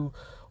 or to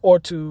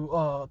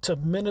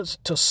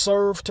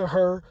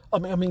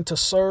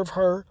serve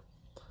her,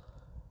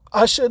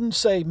 I shouldn't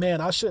say,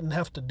 man, I shouldn't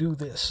have to do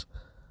this,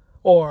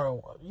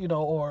 I'm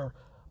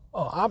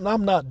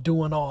not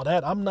doing all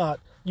that.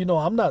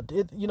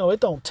 It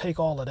don't take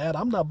all of that.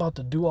 I'm not about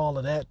to do all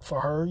of that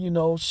for her.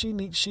 She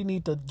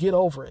need to get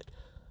over it.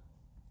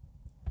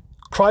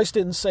 Christ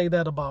didn't say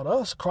that about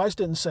us. Christ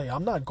didn't say,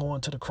 I'm not going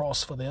to the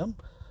cross for them.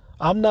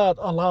 I'm not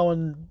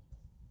allowing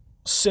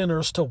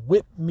sinners to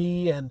whip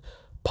me and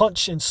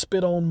punch and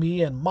spit on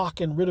me and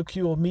mock and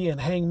ridicule me and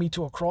hang me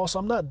to a cross.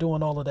 I'm not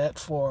doing all of that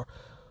for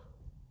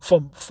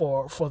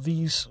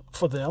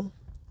them.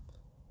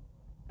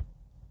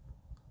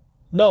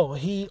 No,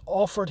 he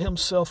offered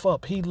himself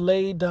up. He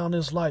laid down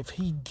his life.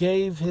 He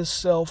gave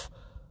himself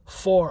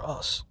for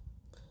us.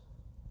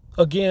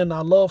 Again,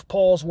 I love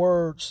Paul's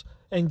words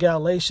in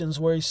Galatians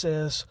where he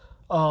says,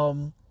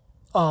 I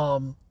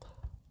am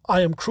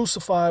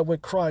crucified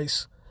with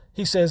Christ.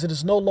 He says, it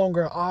is no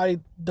longer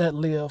I that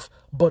live,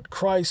 but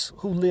Christ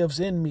who lives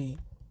in me.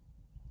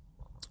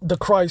 The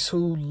Christ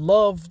who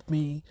loved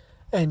me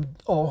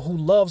who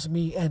loves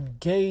me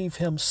and gave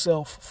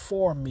himself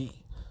for me.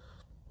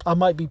 I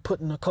might be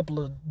putting a couple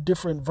of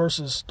different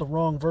verses, the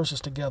wrong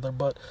verses together,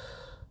 but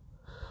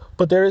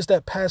there is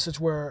that passage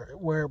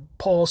where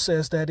Paul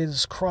says that it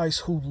is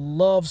Christ who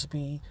loves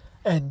me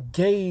and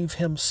gave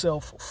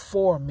himself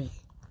for me.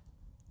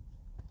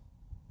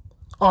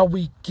 Are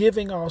we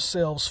giving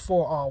ourselves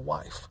for our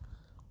wife?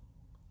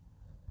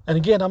 And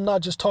again, I'm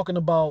not just talking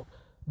about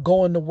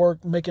going to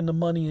work, making the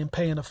money and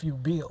paying a few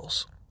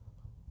bills.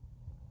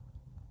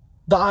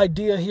 The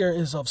idea here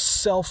is of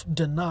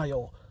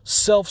self-denial,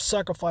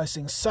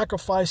 self-sacrificing,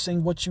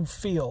 sacrificing what you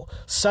feel,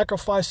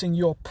 sacrificing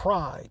your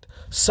pride,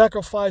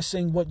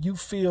 sacrificing what you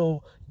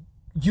feel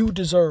you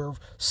deserve,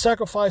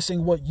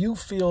 sacrificing what you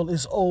feel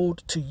is owed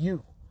to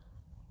you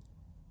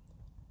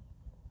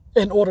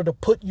in order to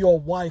put your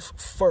wife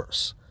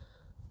first.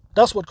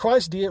 That's what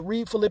Christ did.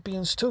 Read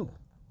Philippians 2.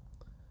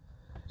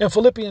 In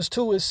Philippians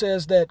 2, it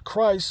says that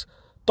Christ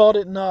thought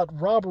it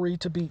not robbery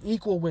to be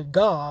equal with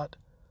God,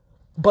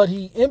 but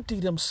he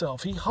emptied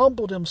himself, he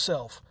humbled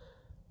himself,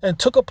 and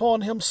took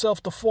upon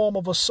himself the form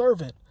of a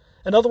servant.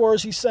 In other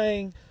words, he's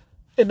saying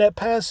in that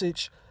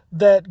passage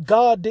that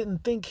God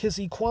didn't think his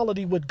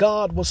equality with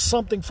God was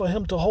something for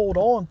him to hold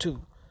on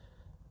to.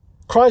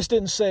 Christ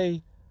didn't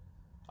say,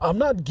 I'm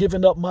not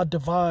giving up my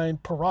divine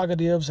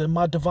prerogatives and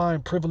my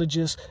divine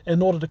privileges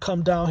in order to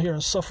come down here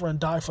and suffer and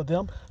die for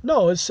them.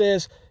 No, it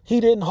says he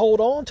didn't hold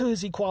on to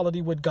his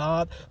equality with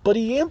God, but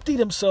he emptied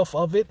himself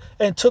of it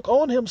and took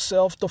on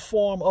himself the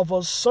form of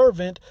a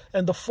servant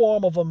and the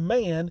form of a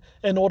man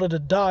in order to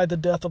die the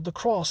death of the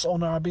cross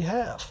on our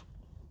behalf.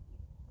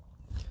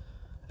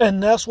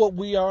 And that's what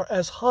we are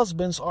as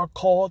husbands are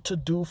called to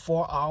do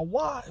for our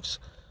wives.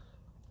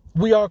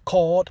 We are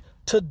called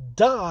to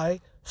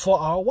die for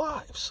our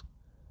wives.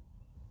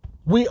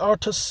 We are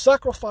to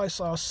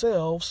sacrifice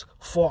ourselves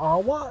for our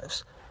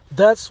wives.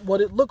 That's what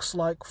it looks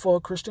like for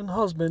a Christian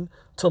husband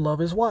to love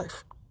his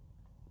wife.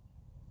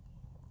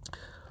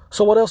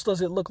 So what else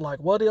does it look like?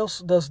 What else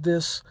does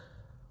this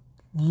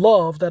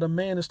love that a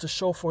man is to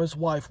show for his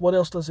wife, what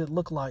else does it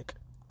look like?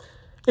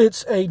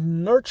 It's a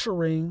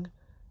nurturing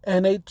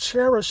and a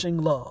cherishing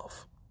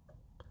love.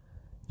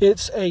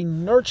 It's a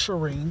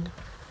nurturing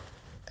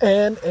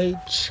and a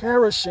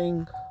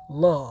cherishing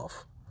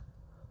love.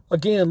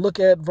 Again, look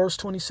at verse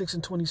 26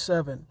 and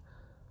 27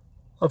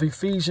 of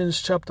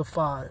Ephesians chapter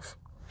 5.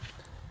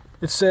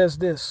 It says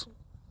this,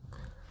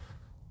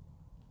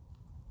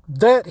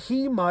 that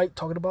he might,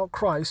 talking about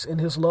Christ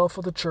and his love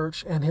for the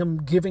church and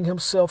him giving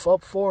himself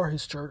up for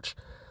his church,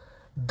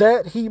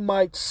 that he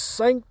might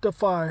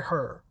sanctify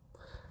her,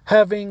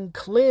 having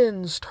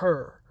cleansed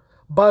her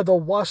by the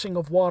washing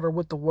of water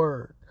with the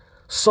word,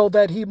 so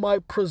that he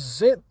might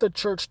present the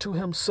church to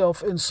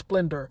himself in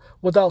splendor,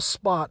 without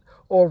spot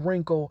or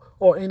wrinkle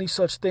or any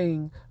such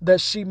thing,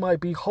 that she might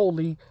be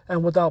holy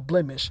and without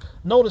blemish.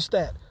 Notice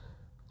that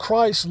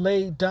Christ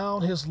laid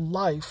down his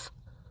life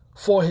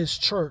for his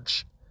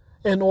church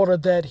in order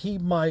that he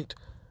might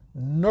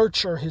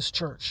nurture his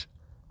church,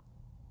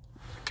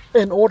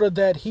 in order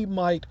that he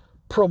might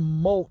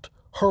promote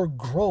her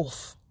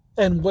growth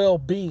and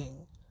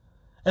well-being.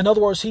 In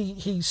other words,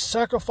 he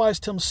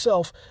sacrificed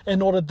himself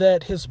in order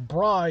that his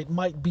bride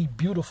might be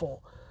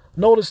beautiful.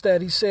 Notice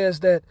that he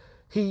says that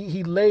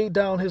he laid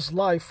down his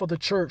life for the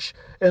church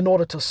in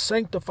order to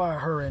sanctify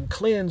her and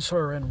cleanse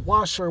her and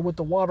wash her with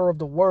the water of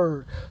the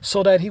word,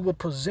 so that he would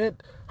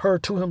present her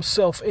to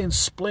himself in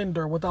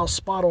splendor, without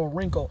spot or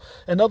wrinkle.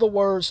 In other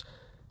words,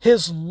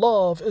 his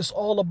love is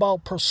all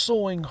about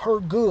pursuing her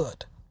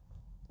good.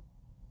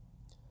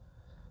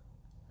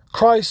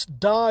 Christ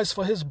dies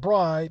for his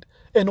bride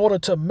in order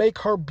to make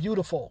her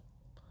beautiful.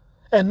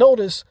 And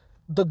notice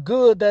the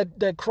good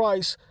that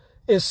Christ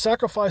is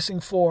sacrificing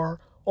for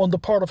on the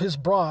part of his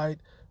bride,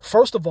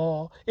 first of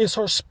all, is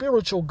her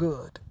spiritual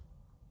good.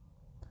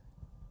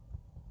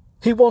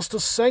 He wants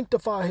to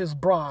sanctify his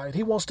bride.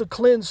 He wants to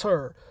cleanse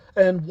her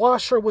and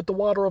wash her with the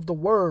water of the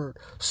word,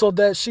 so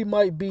that she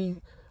might be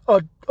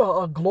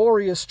a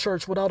glorious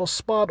church without a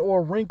spot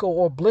or wrinkle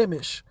or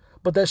blemish,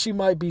 but that she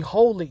might be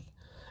holy.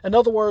 In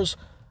other words,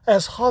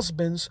 as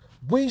husbands,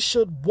 we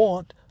should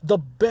want the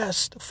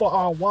best for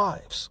our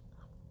wives.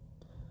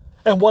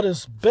 And what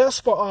is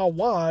best for our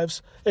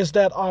wives is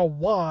that our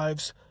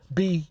wives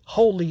be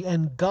holy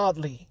and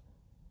godly.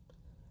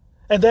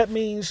 And that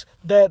means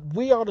that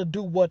we are to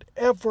do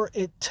whatever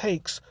it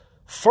takes,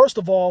 first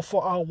of all,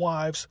 for our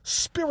wives'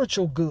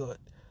 spiritual good.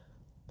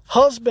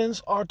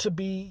 Husbands are to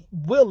be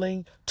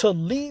willing to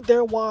lead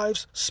their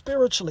wives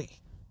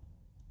spiritually.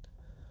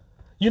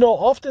 You know,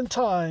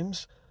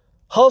 oftentimes,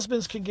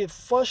 husbands can get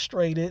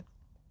frustrated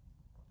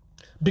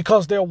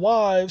because their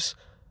wives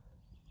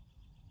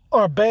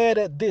are bad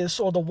at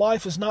this, or the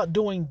wife is not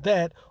doing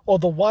that, or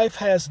the wife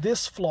has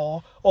this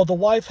flaw, or the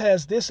wife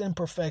has this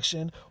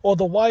imperfection, or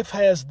the wife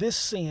has this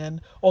sin,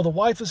 or the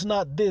wife is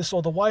not this,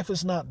 or the wife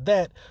is not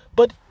that.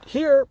 But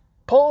here,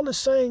 Paul is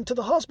saying to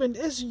the husband,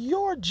 it's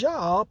your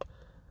job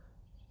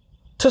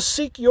to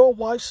seek your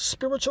wife's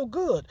spiritual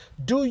good.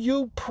 Do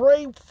you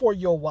pray for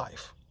your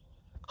wife?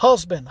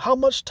 Husband, how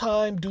much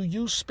time do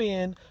you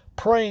spend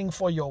praying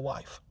for your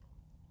wife?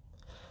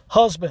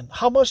 Husband,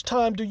 how much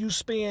time do you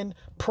spend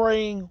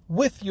praying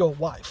with your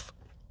wife?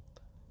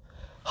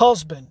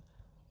 Husband,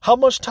 how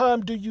much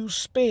time do you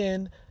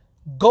spend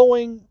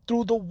going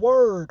through the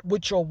word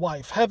with your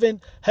wife,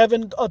 having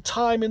a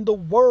time in the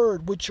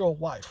word with your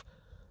wife?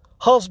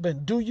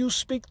 Husband, do you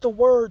speak the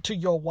word to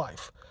your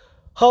wife?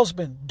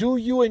 Husband, do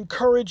you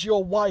encourage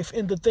your wife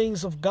in the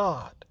things of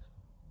God?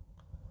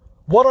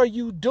 What are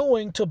you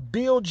doing to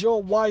build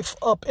your wife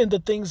up in the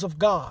things of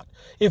God?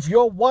 If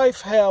your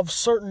wife have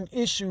certain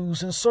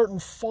issues and certain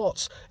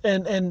faults,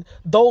 and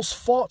those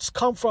faults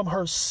come from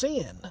her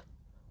sin,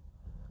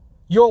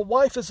 your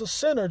wife is a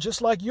sinner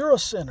just like you're a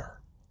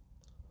sinner.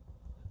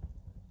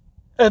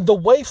 And the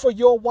way for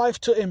your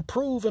wife to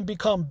improve and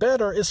become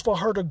better is for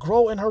her to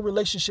grow in her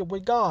relationship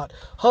with God.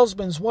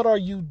 Husbands, what are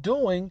you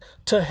doing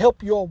to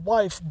help your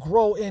wife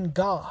grow in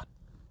God?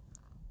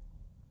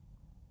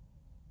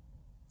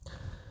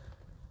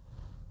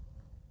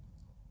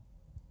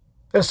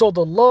 And so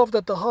the love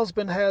that the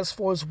husband has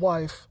for his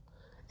wife,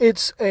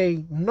 it's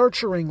a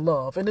nurturing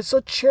love and it's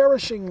a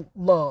cherishing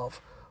love.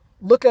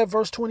 Look at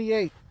verse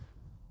 28.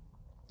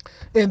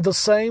 In the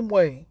same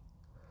way,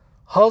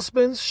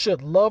 husbands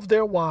should love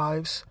their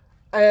wives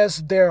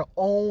as their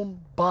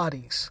own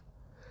bodies.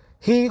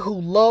 He who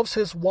loves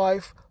his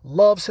wife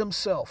loves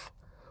himself,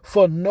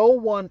 for no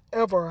one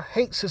ever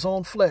hates his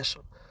own flesh,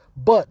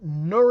 but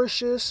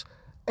nourishes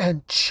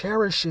and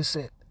cherishes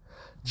it,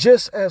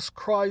 just as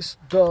Christ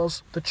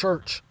does the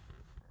church.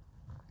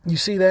 You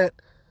see that?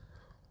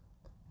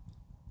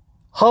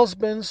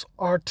 Husbands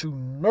are to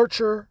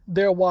nurture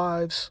their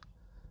wives.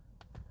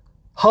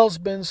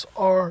 Husbands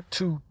are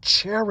to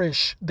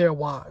cherish their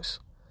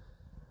wives.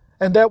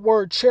 And that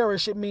word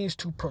cherish, it means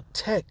to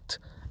protect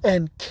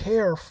and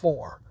care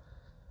for.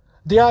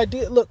 The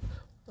idea, look,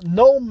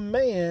 no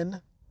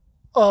man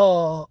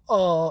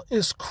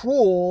is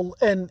cruel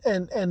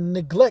and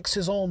neglects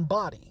his own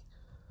body.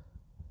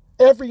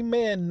 Every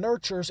man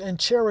nurtures and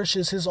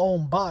cherishes his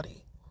own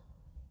body.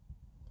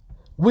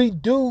 We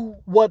do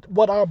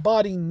what our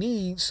body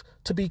needs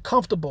to be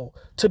comfortable,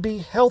 to be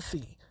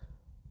healthy,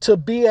 to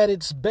be at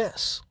its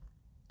best.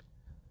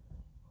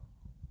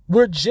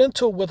 We're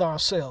gentle with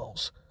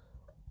ourselves.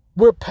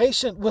 We're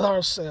patient with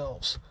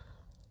ourselves.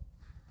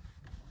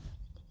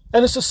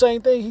 And it's the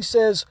same thing. He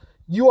says,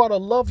 you are to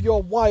love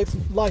your wife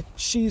like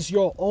she's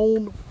your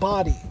own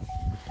body.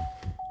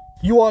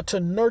 You are to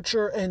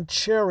nurture and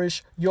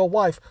cherish your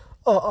wife.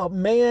 A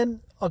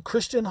man, a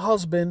Christian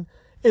husband,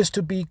 is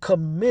to be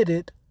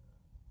committed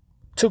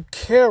to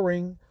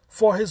caring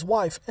for his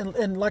wife.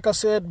 And like I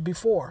said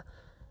before,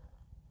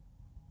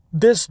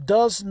 this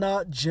does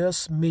not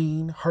just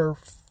mean her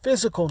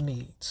physical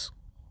needs.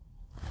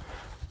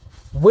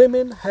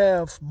 Women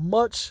have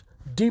much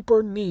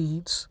deeper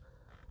needs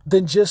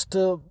than just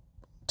to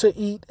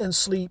eat and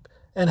sleep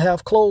and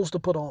have clothes to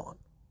put on.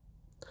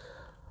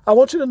 I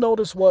want you to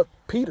notice what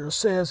Peter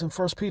says in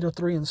 1 Peter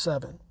 3 and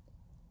 7.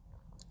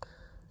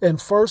 In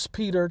 1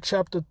 Peter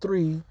chapter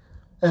 3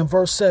 and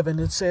verse 7,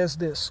 it says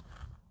this: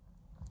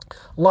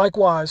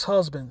 likewise,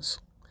 husbands,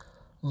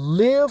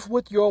 live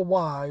with your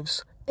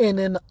wives in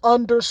an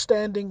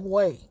understanding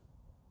way,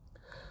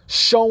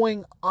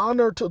 showing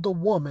honor to the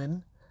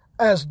woman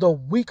as the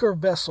weaker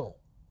vessel,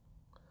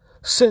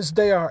 since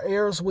they are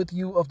heirs with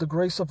you of the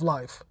grace of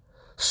life,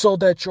 so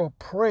that your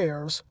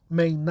prayers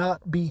may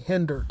not be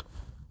hindered.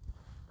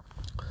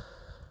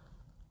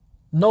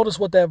 Notice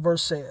what that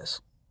verse says.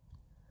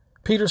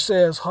 Peter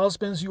says,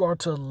 husbands, you are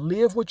to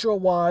live with your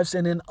wives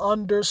in an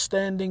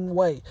understanding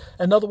way.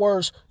 In other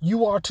words,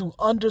 you are to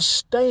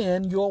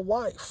understand your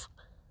wife.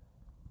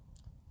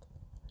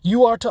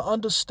 You are to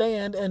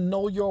understand and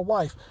know your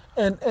wife.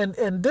 And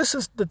this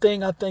is the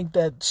thing I think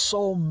that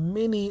so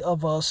many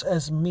of us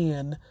as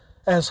men,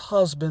 as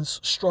husbands,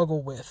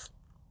 struggle with.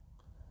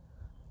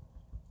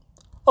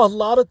 A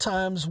lot of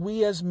times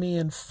we as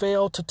men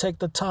fail to take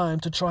the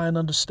time to try and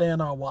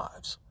understand our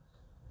wives.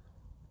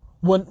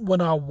 When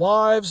our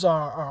wives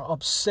are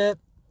upset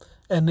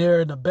and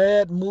they're in a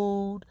bad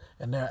mood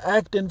and they're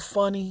acting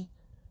funny,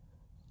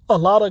 a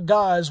lot of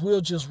guys will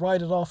just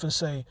write it off and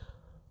say,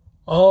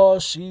 oh,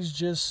 she's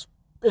just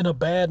in a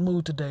bad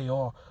mood today,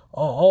 or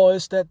oh,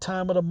 it's that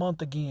time of the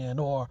month again,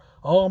 or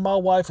oh, my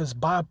wife is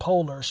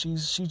bipolar.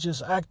 She's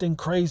just acting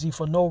crazy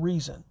for no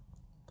reason.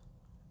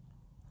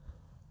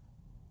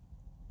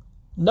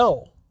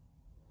 No.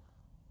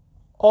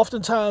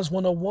 Oftentimes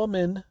when a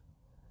woman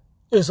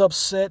is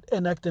upset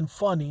and acting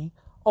funny,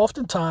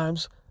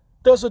 oftentimes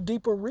there's a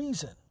deeper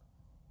reason.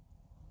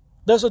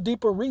 There's a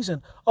deeper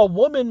reason. A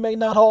woman may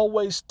not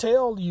always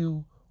tell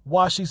you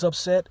why she's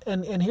upset.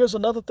 And here's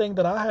another thing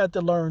that I had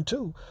to learn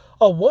too.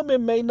 A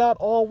woman may not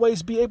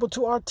always be able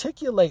to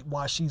articulate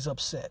why she's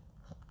upset.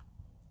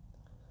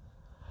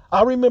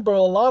 I remember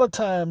a lot of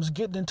times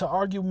getting into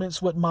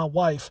arguments with my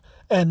wife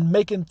and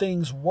making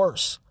things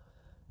worse,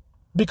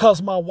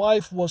 because my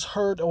wife was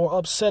hurt or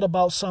upset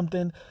about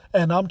something,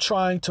 and I'm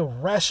trying to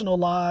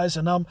rationalize,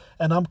 and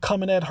I'm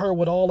coming at her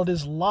with all of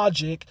this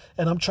logic,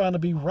 and I'm trying to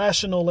be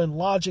rational and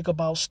logic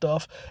about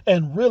stuff,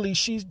 and really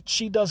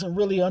she doesn't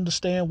really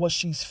understand what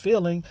she's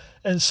feeling,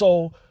 and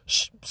so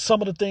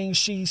some of the things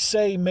she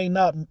say may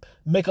not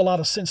make a lot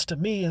of sense to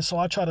me, and so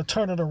I try to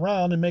turn it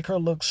around and make her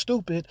look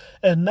stupid,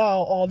 and now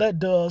all that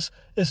does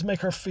is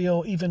make her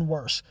feel even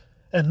worse.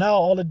 And now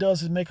all it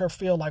does is make her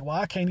feel like, well,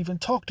 I can't even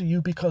talk to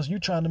you because you're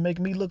trying to make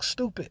me look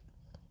stupid.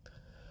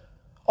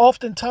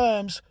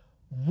 Oftentimes,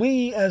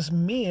 we as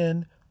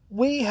men,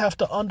 we have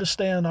to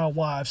understand our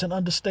wives and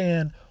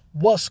understand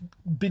what's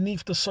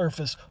beneath the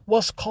surface,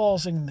 what's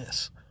causing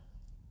this.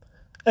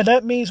 And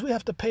that means we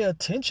have to pay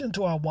attention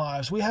to our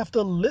wives. We have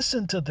to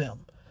listen to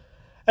them.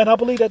 And I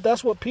believe that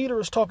that's what Peter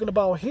is talking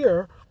about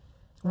here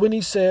when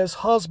he says,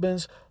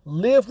 husbands,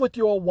 live with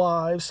your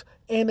wives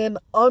in an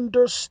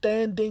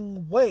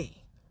understanding way.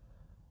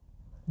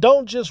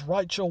 Don't just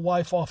write your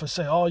wife off and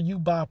say, oh, you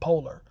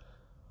bipolar.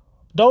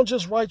 Don't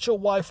just write your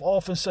wife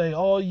off and say,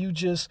 oh, you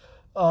just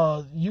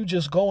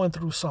going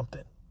through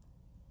something.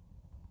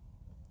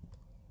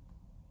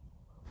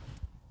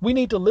 We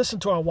need to listen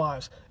to our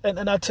wives.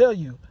 And I tell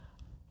you,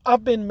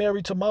 I've been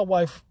married to my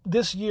wife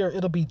this year.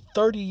 It'll be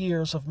 30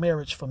 years of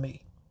marriage for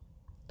me.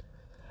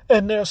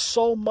 And there's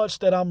so much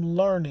that I'm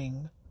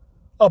learning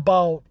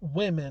about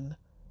women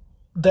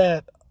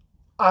that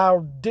I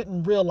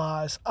didn't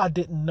realize I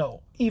didn't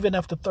know, even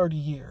after 30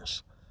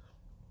 years.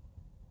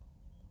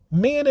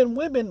 Men and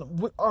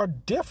women are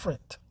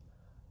different.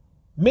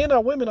 Men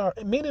and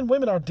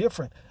women are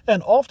different.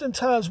 And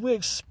oftentimes we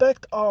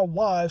expect our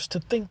wives to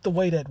think the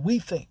way that we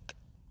think.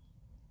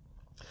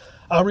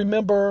 I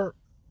remember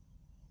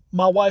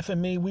my wife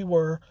and me, we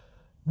were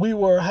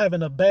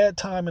having a bad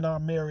time in our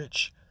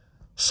marriage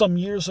some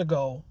years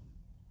ago.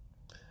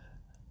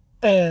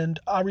 And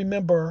I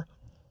remember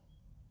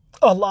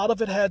a lot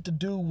of it had to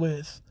do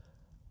with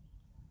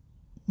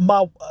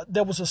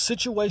there was a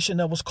situation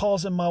that was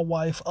causing my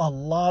wife a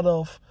lot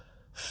of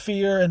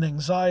fear and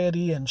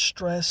anxiety and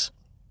stress.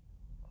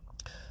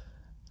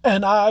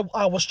 And I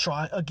was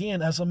trying,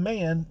 again, as a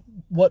man,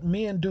 what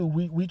men do,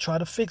 we try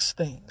to fix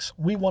things.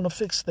 We want to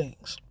fix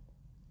things.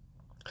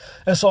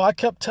 And so I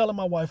kept telling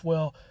my wife,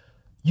 well,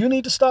 you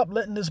need to stop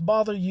letting this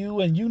bother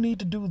you, and you need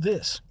to do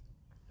this.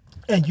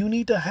 And you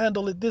need to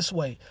handle it this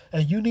way.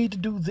 And you need to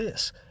do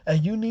this.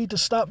 And you need to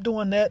stop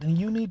doing that. And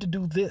you need to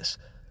do this.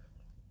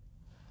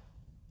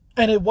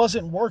 And it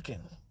wasn't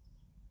working.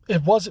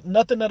 It wasn't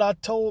nothing that I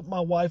told my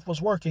wife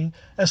was working.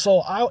 And so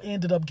I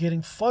ended up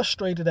getting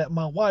frustrated at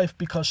my wife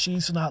because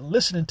she's not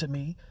listening to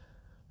me.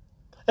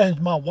 And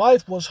my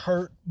wife was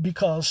hurt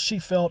because she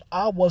felt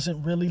I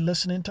wasn't really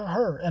listening to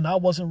her and I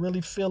wasn't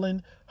really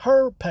feeling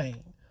her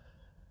pain.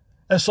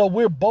 And so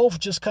we're both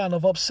just kind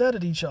of upset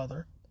at each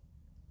other.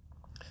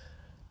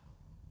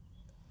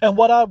 And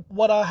what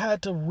I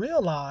had to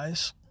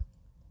realize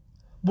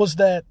was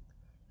that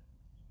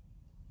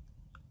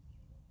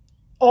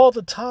all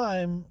the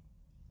time,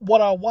 what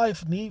our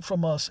wife needs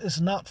from us is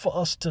not for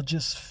us to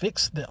just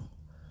fix them.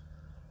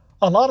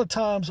 A lot of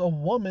times a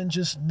woman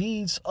just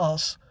needs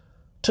us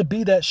to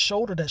be that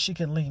shoulder that she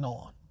can lean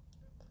on.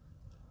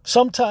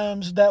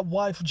 Sometimes that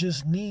wife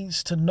just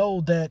needs to know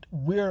that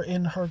we're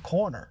in her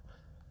corner.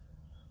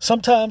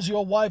 Sometimes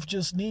your wife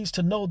just needs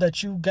to know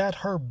that you got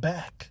her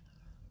back.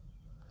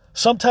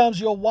 Sometimes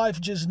your wife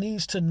just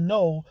needs to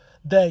know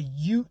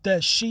that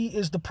she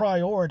is the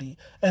priority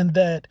and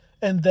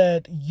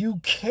that you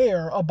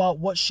care about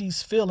what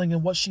she's feeling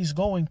and what she's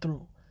going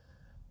through.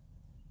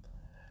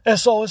 And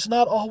so it's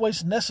not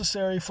always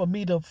necessary for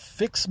me to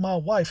fix my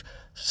wife.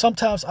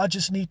 Sometimes I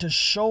just need to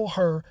show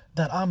her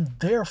that I'm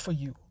there for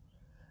you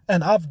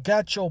and I've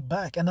got your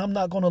back and I'm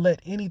not going to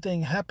let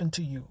anything happen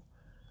to you.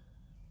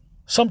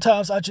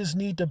 Sometimes I just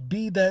need to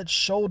be that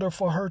shoulder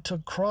for her to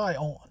cry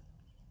on.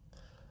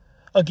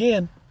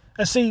 Again,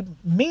 and see,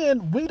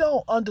 men, we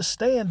don't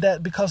understand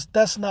that because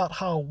that's not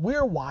how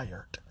we're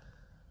wired.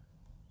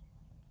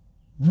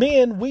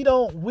 Men, we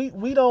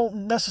don't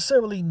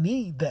necessarily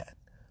need that.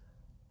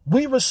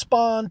 We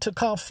respond to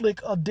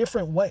conflict a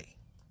different way.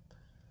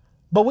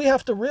 But we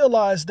have to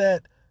realize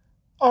that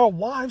our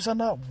wives are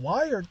not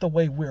wired the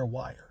way we're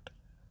wired.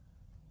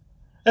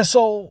 And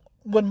so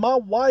when my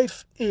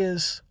wife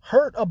is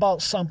hurt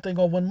about something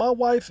or when my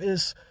wife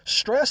is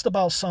stressed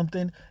about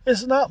something,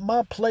 it's not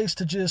my place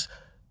to just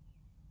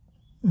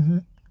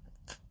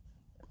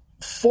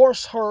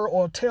force her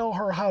or tell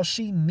her how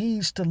she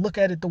needs to look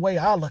at it the way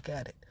I look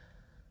at it.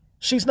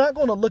 She's not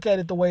going to look at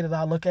it the way that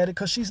I look at it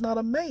because she's not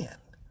a man.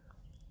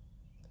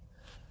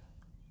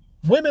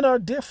 Women are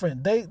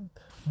different.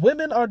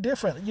 Women are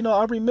different. You know,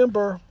 I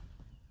remember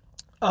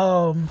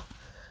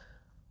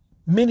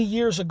many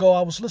years ago,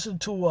 I was listening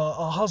to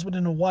a husband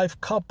and a wife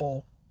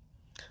couple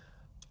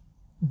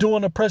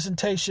doing a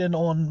presentation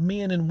on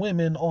men and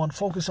women on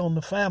Focus on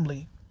the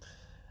Family.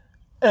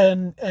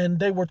 And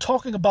they were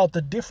talking about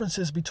the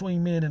differences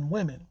between men and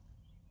women.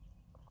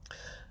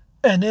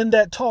 And in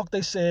that talk,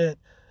 they said,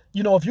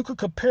 you know, if you could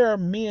compare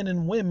men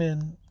and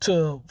women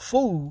to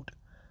food,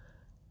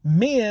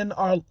 men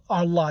are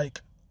like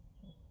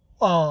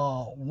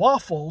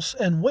waffles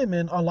and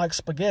women are like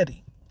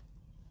spaghetti.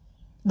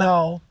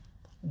 Now,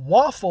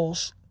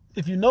 waffles,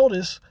 if you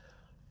notice,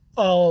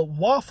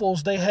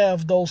 waffles, they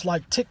have those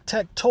like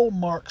tic-tac-toe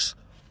marks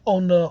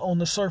on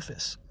the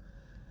surface.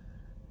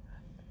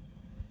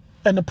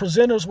 And the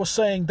presenters were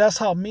saying that's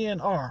how men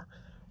are.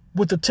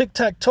 With the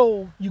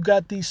tic-tac-toe, you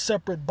got these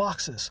separate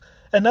boxes.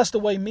 And that's the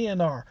way men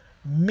are.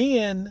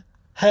 Men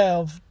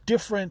have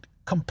different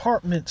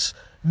compartments.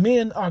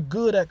 Men are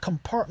good at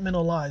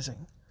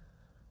compartmentalizing.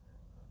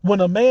 When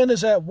a man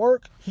is at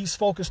work, he's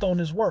focused on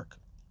his work.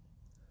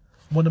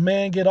 When a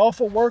man get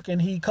off of work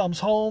and he comes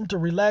home to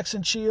relax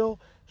and chill,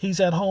 he's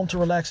at home to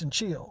relax and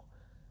chill.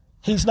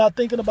 He's not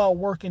thinking about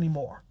work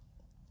anymore.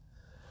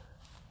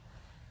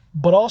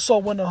 But also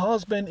when the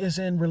husband is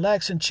in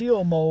relax and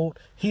chill mode,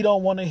 he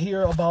don't want to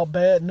hear about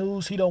bad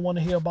news. He don't want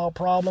to hear about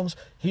problems.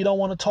 He don't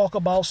want to talk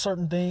about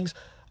certain things.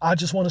 I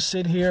just want to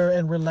sit here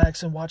and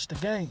relax and watch the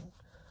game.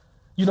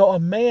 You know, a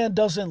man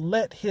doesn't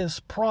let his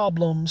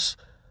problems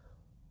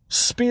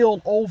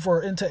spill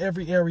over into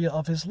every area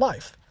of his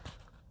life.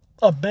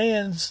 A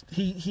man,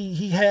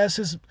 he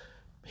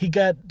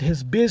got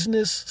his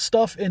business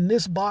stuff in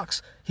this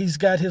box. He's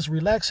got his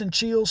relax and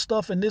chill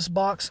stuff in this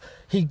box.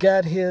 He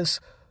got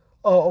his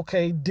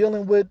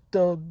dealing with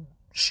the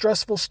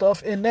stressful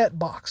stuff in that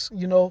box.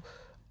 You know,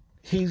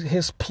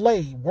 his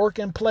play, work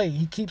and play,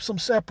 he keeps them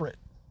separate.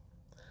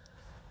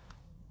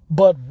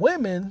 But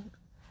women,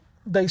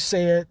 they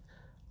said,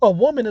 a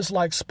woman is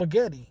like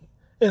spaghetti.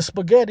 In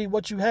spaghetti,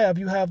 what you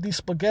have these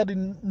spaghetti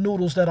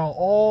noodles that are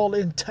all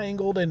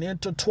entangled and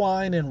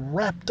intertwined and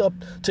wrapped up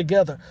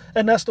together.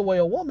 And that's the way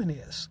a woman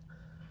is.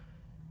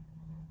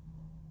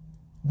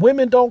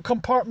 Women don't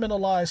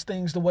compartmentalize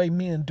things the way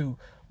men do.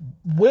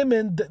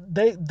 Women,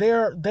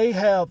 their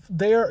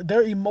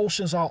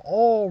emotions are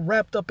all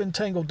wrapped up,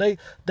 entangled.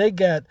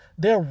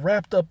 They're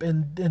wrapped up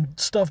in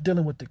stuff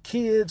dealing with the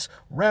kids,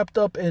 wrapped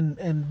up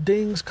in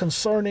things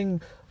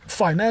concerning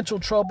financial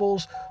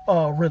troubles,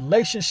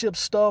 relationship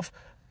stuff,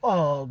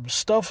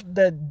 stuff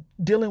that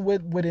dealing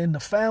with within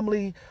the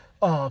family,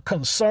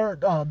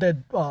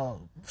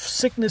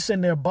 sickness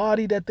in their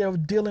body that they're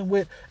dealing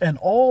with, and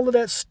all of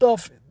that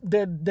stuff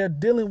they're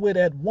dealing with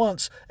at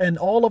once, and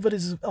all of it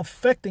is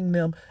affecting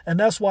them. And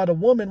that's why the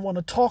woman want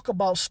to talk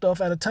about stuff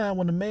at a time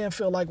when the man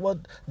feel like, well,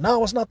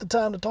 now is not the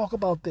time to talk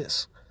about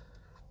this.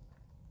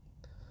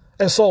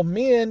 And so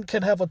men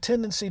can have a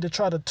tendency to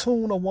try to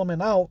tune a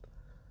woman out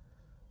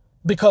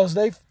because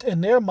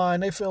in their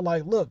mind, they feel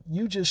like, look,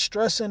 you just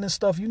stressing and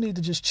stuff. You need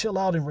to just chill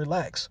out and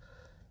relax.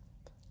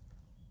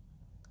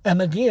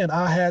 And again,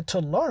 I had to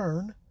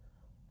learn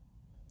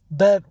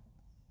that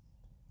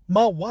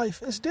my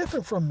wife is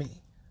different from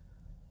me.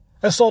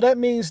 And so that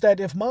means that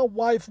if my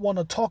wife want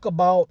to talk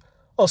about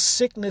a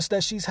sickness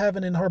that she's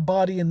having in her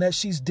body and that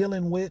she's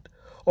dealing with,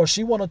 or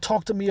she want to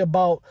talk to me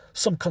about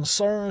some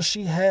concerns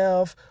she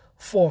have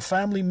for a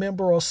family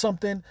member or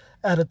something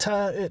at a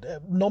time,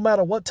 no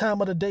matter what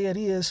time of the day it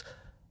is,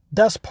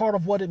 that's part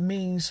of what it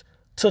means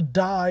to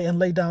die and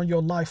lay down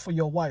your life for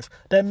your wife.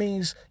 That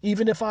means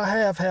even if I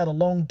have had a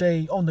long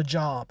day on the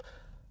job,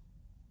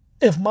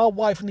 if my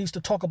wife needs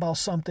to talk about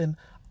something,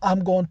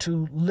 I'm going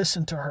to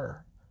listen to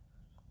her.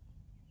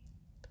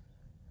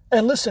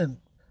 And listen,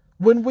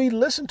 when we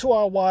listen to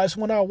our wives,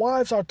 when our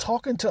wives are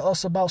talking to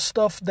us about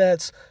stuff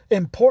that's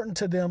important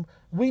to them,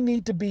 we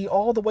need to be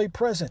all the way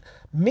present.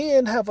 We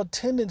can have a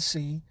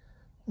tendency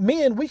of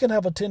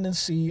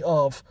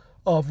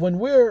when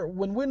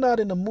we're not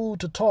in the mood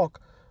to talk,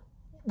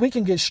 we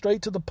can get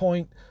straight to the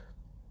point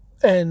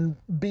and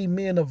be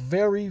men of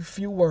very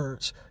few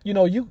words. You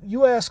know,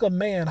 you ask a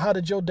man, how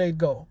did your date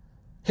go?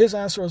 His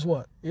answer is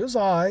what? It was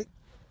all right.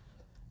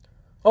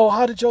 Oh,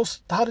 how did your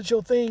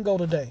thing go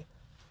today?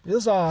 It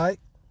was all right.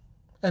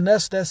 And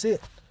that's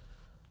it.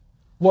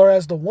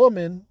 Whereas the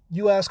woman,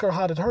 you ask her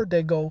how did her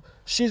day go,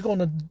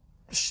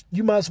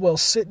 you might as well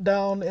sit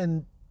down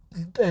and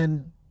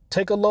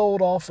take a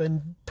load off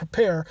and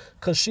prepare,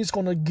 because she's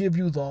going to give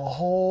you the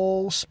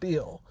whole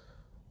spiel.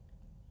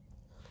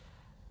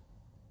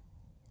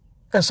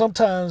 And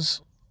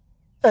sometimes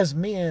as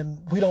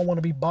men, we don't want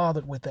to be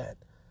bothered with that.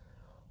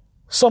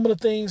 Some of the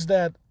things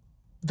that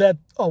the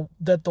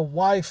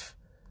wife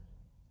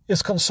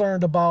is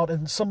concerned about,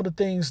 and some of the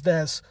things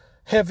that's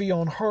heavy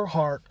on her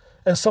heart,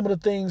 and some of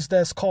the things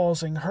that's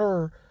causing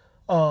her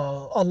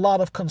a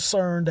lot of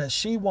concern that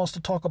she wants to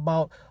talk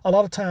about, a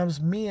lot of times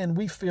men,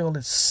 we feel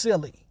it's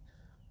silly.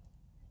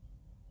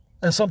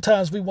 And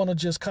sometimes we want to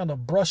just kind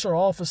of brush her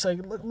off and say,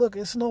 look,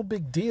 it's no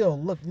big deal.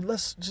 Look,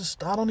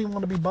 I don't even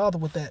want to be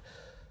bothered with that.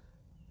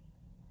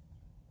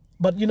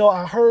 But,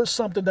 I heard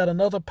something that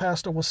another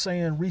pastor was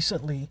saying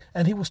recently,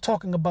 and he was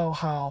talking about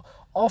how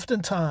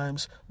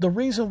oftentimes the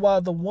reason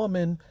why the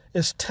woman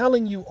is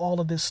telling you all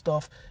of this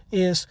stuff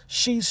is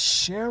she's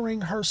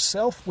sharing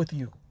herself with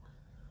you.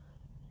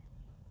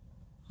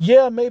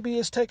 Yeah, maybe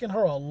it's taken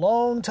her a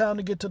long time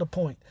to get to the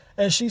point,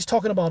 and she's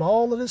talking about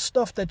all of this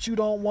stuff that you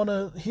don't want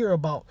to hear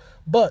about,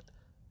 but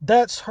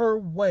that's her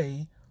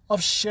way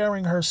of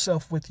sharing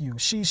herself with you.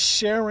 She's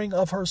sharing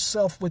of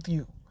herself with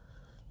you.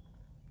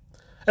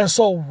 And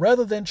so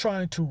rather than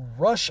trying to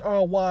rush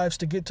our wives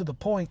to get to the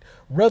point,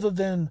 rather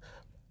than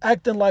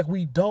acting like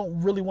we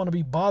don't really want to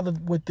be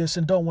bothered with this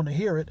and don't want to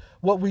hear it,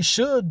 what we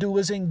should do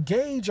is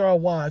engage our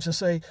wives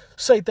and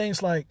say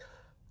things like,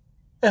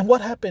 and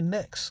what happened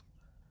next?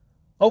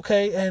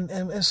 Okay,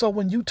 and so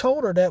when you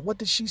told her that, what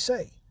did she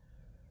say?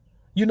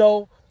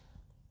 It's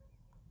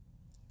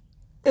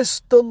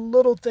the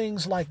little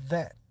things like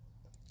that.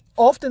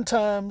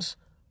 Oftentimes,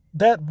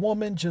 that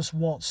woman just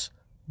wants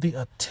the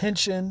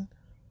attention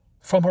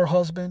from her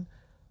husband.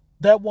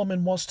 That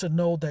woman wants to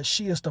know that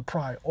she is the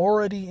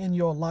priority in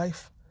your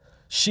life.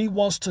 She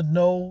wants to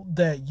know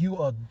that you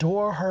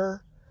adore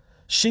her.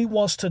 She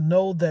wants to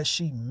know that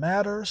she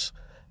matters,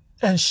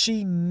 and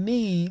she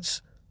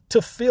needs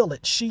to feel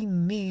it. She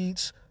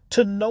needs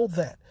to know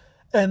that.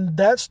 And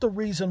that's the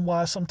reason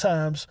why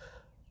sometimes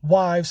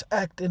wives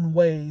act in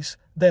ways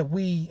that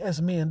we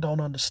as men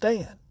don't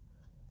understand.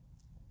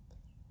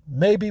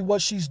 Maybe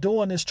what she's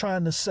doing is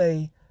trying to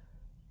say,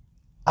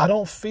 I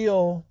don't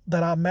feel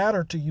that I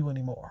matter to you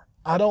anymore.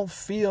 I don't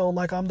feel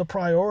like I'm the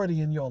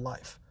priority in your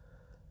life.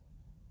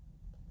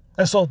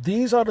 And so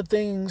these are the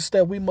things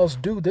that we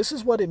must do. This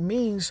is what it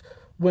means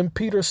when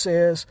Peter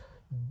says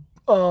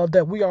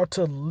that we are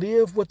to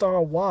live with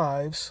our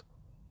wives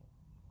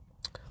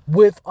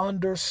with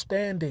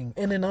understanding,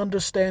 in an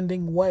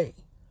understanding way,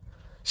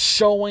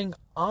 showing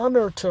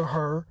honor to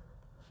her,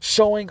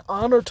 showing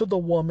honor to the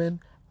woman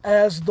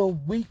as the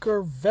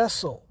weaker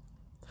vessel.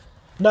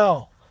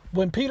 Now,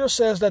 when Peter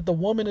says that the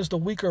woman is the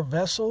weaker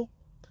vessel,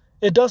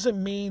 it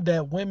doesn't mean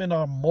that women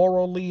are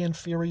morally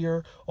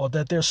inferior or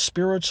that they're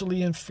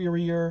spiritually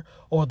inferior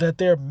or that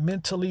they're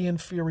mentally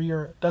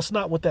inferior. That's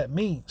not what that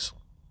means.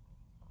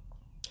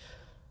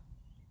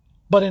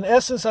 But in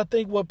essence, I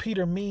think what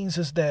Peter means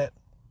is that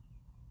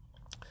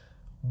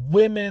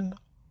women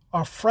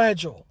are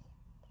fragile.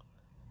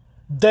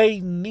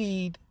 They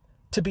need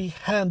to be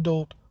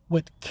handled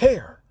with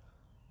care.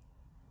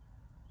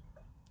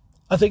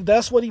 I think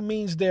that's what he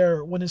means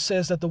there when it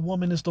says that the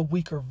woman is the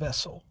weaker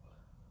vessel.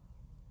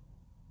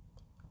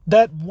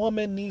 That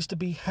woman needs to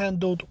be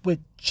handled with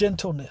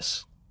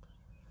gentleness.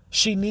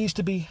 She needs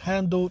to be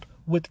handled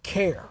with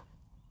care.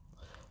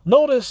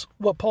 Notice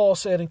what Paul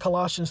said in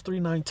Colossians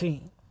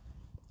 3:19.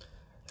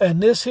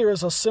 And this here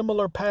is a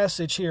similar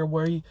passage here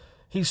where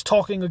he's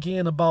talking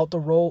again about the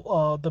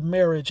role, the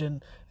marriage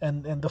and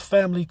the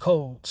family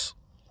codes.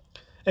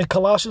 In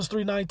Colossians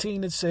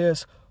 3:19 it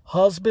says,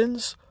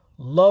 "Husbands,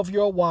 love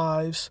your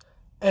wives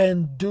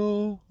and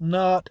do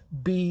not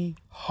be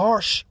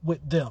harsh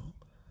with them.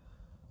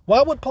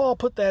 Why would Paul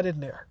put that in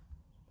there?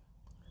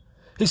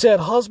 He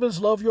said,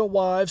 husbands, love your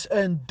wives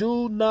and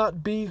do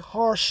not be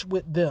harsh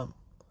with them.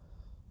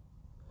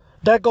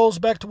 That goes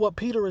back to what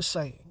Peter is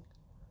saying.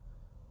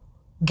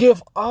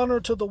 Give honor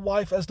to the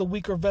wife as the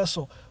weaker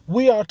vessel.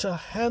 We are to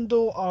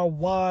handle our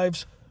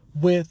wives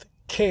with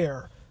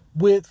care,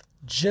 with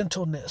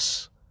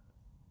gentleness.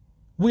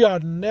 We are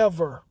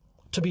never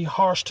to be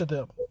harsh to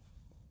them.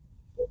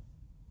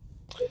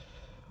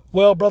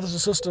 Well, brothers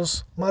and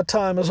sisters, my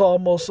time is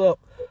almost up.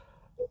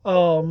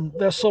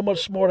 There's so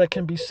much more that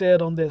can be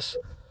said on this,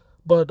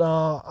 but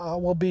I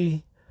will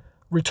be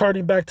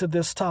returning back to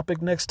this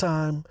topic next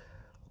time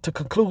to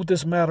conclude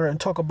this matter and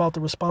talk about the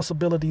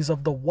responsibilities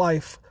of the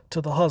wife to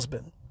the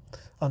husband.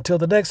 Until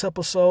the next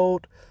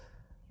episode,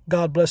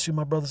 God bless you,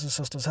 my brothers and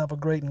sisters. Have a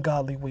great and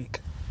godly week.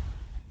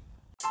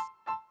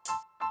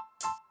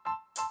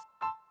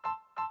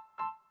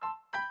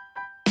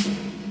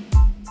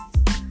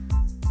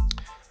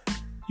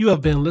 You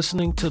have been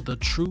listening to the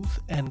Truth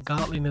and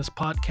Godliness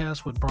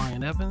podcast with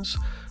Brian Evans.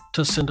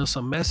 To send us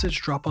a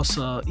message, drop us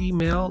an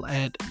email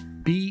at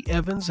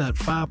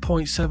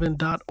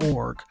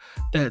bevans@5point7.org.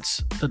 That's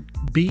the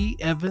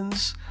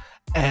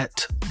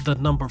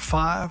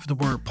bevans@5, the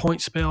word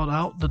point spelled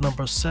out, the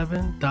number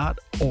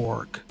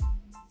 7.org.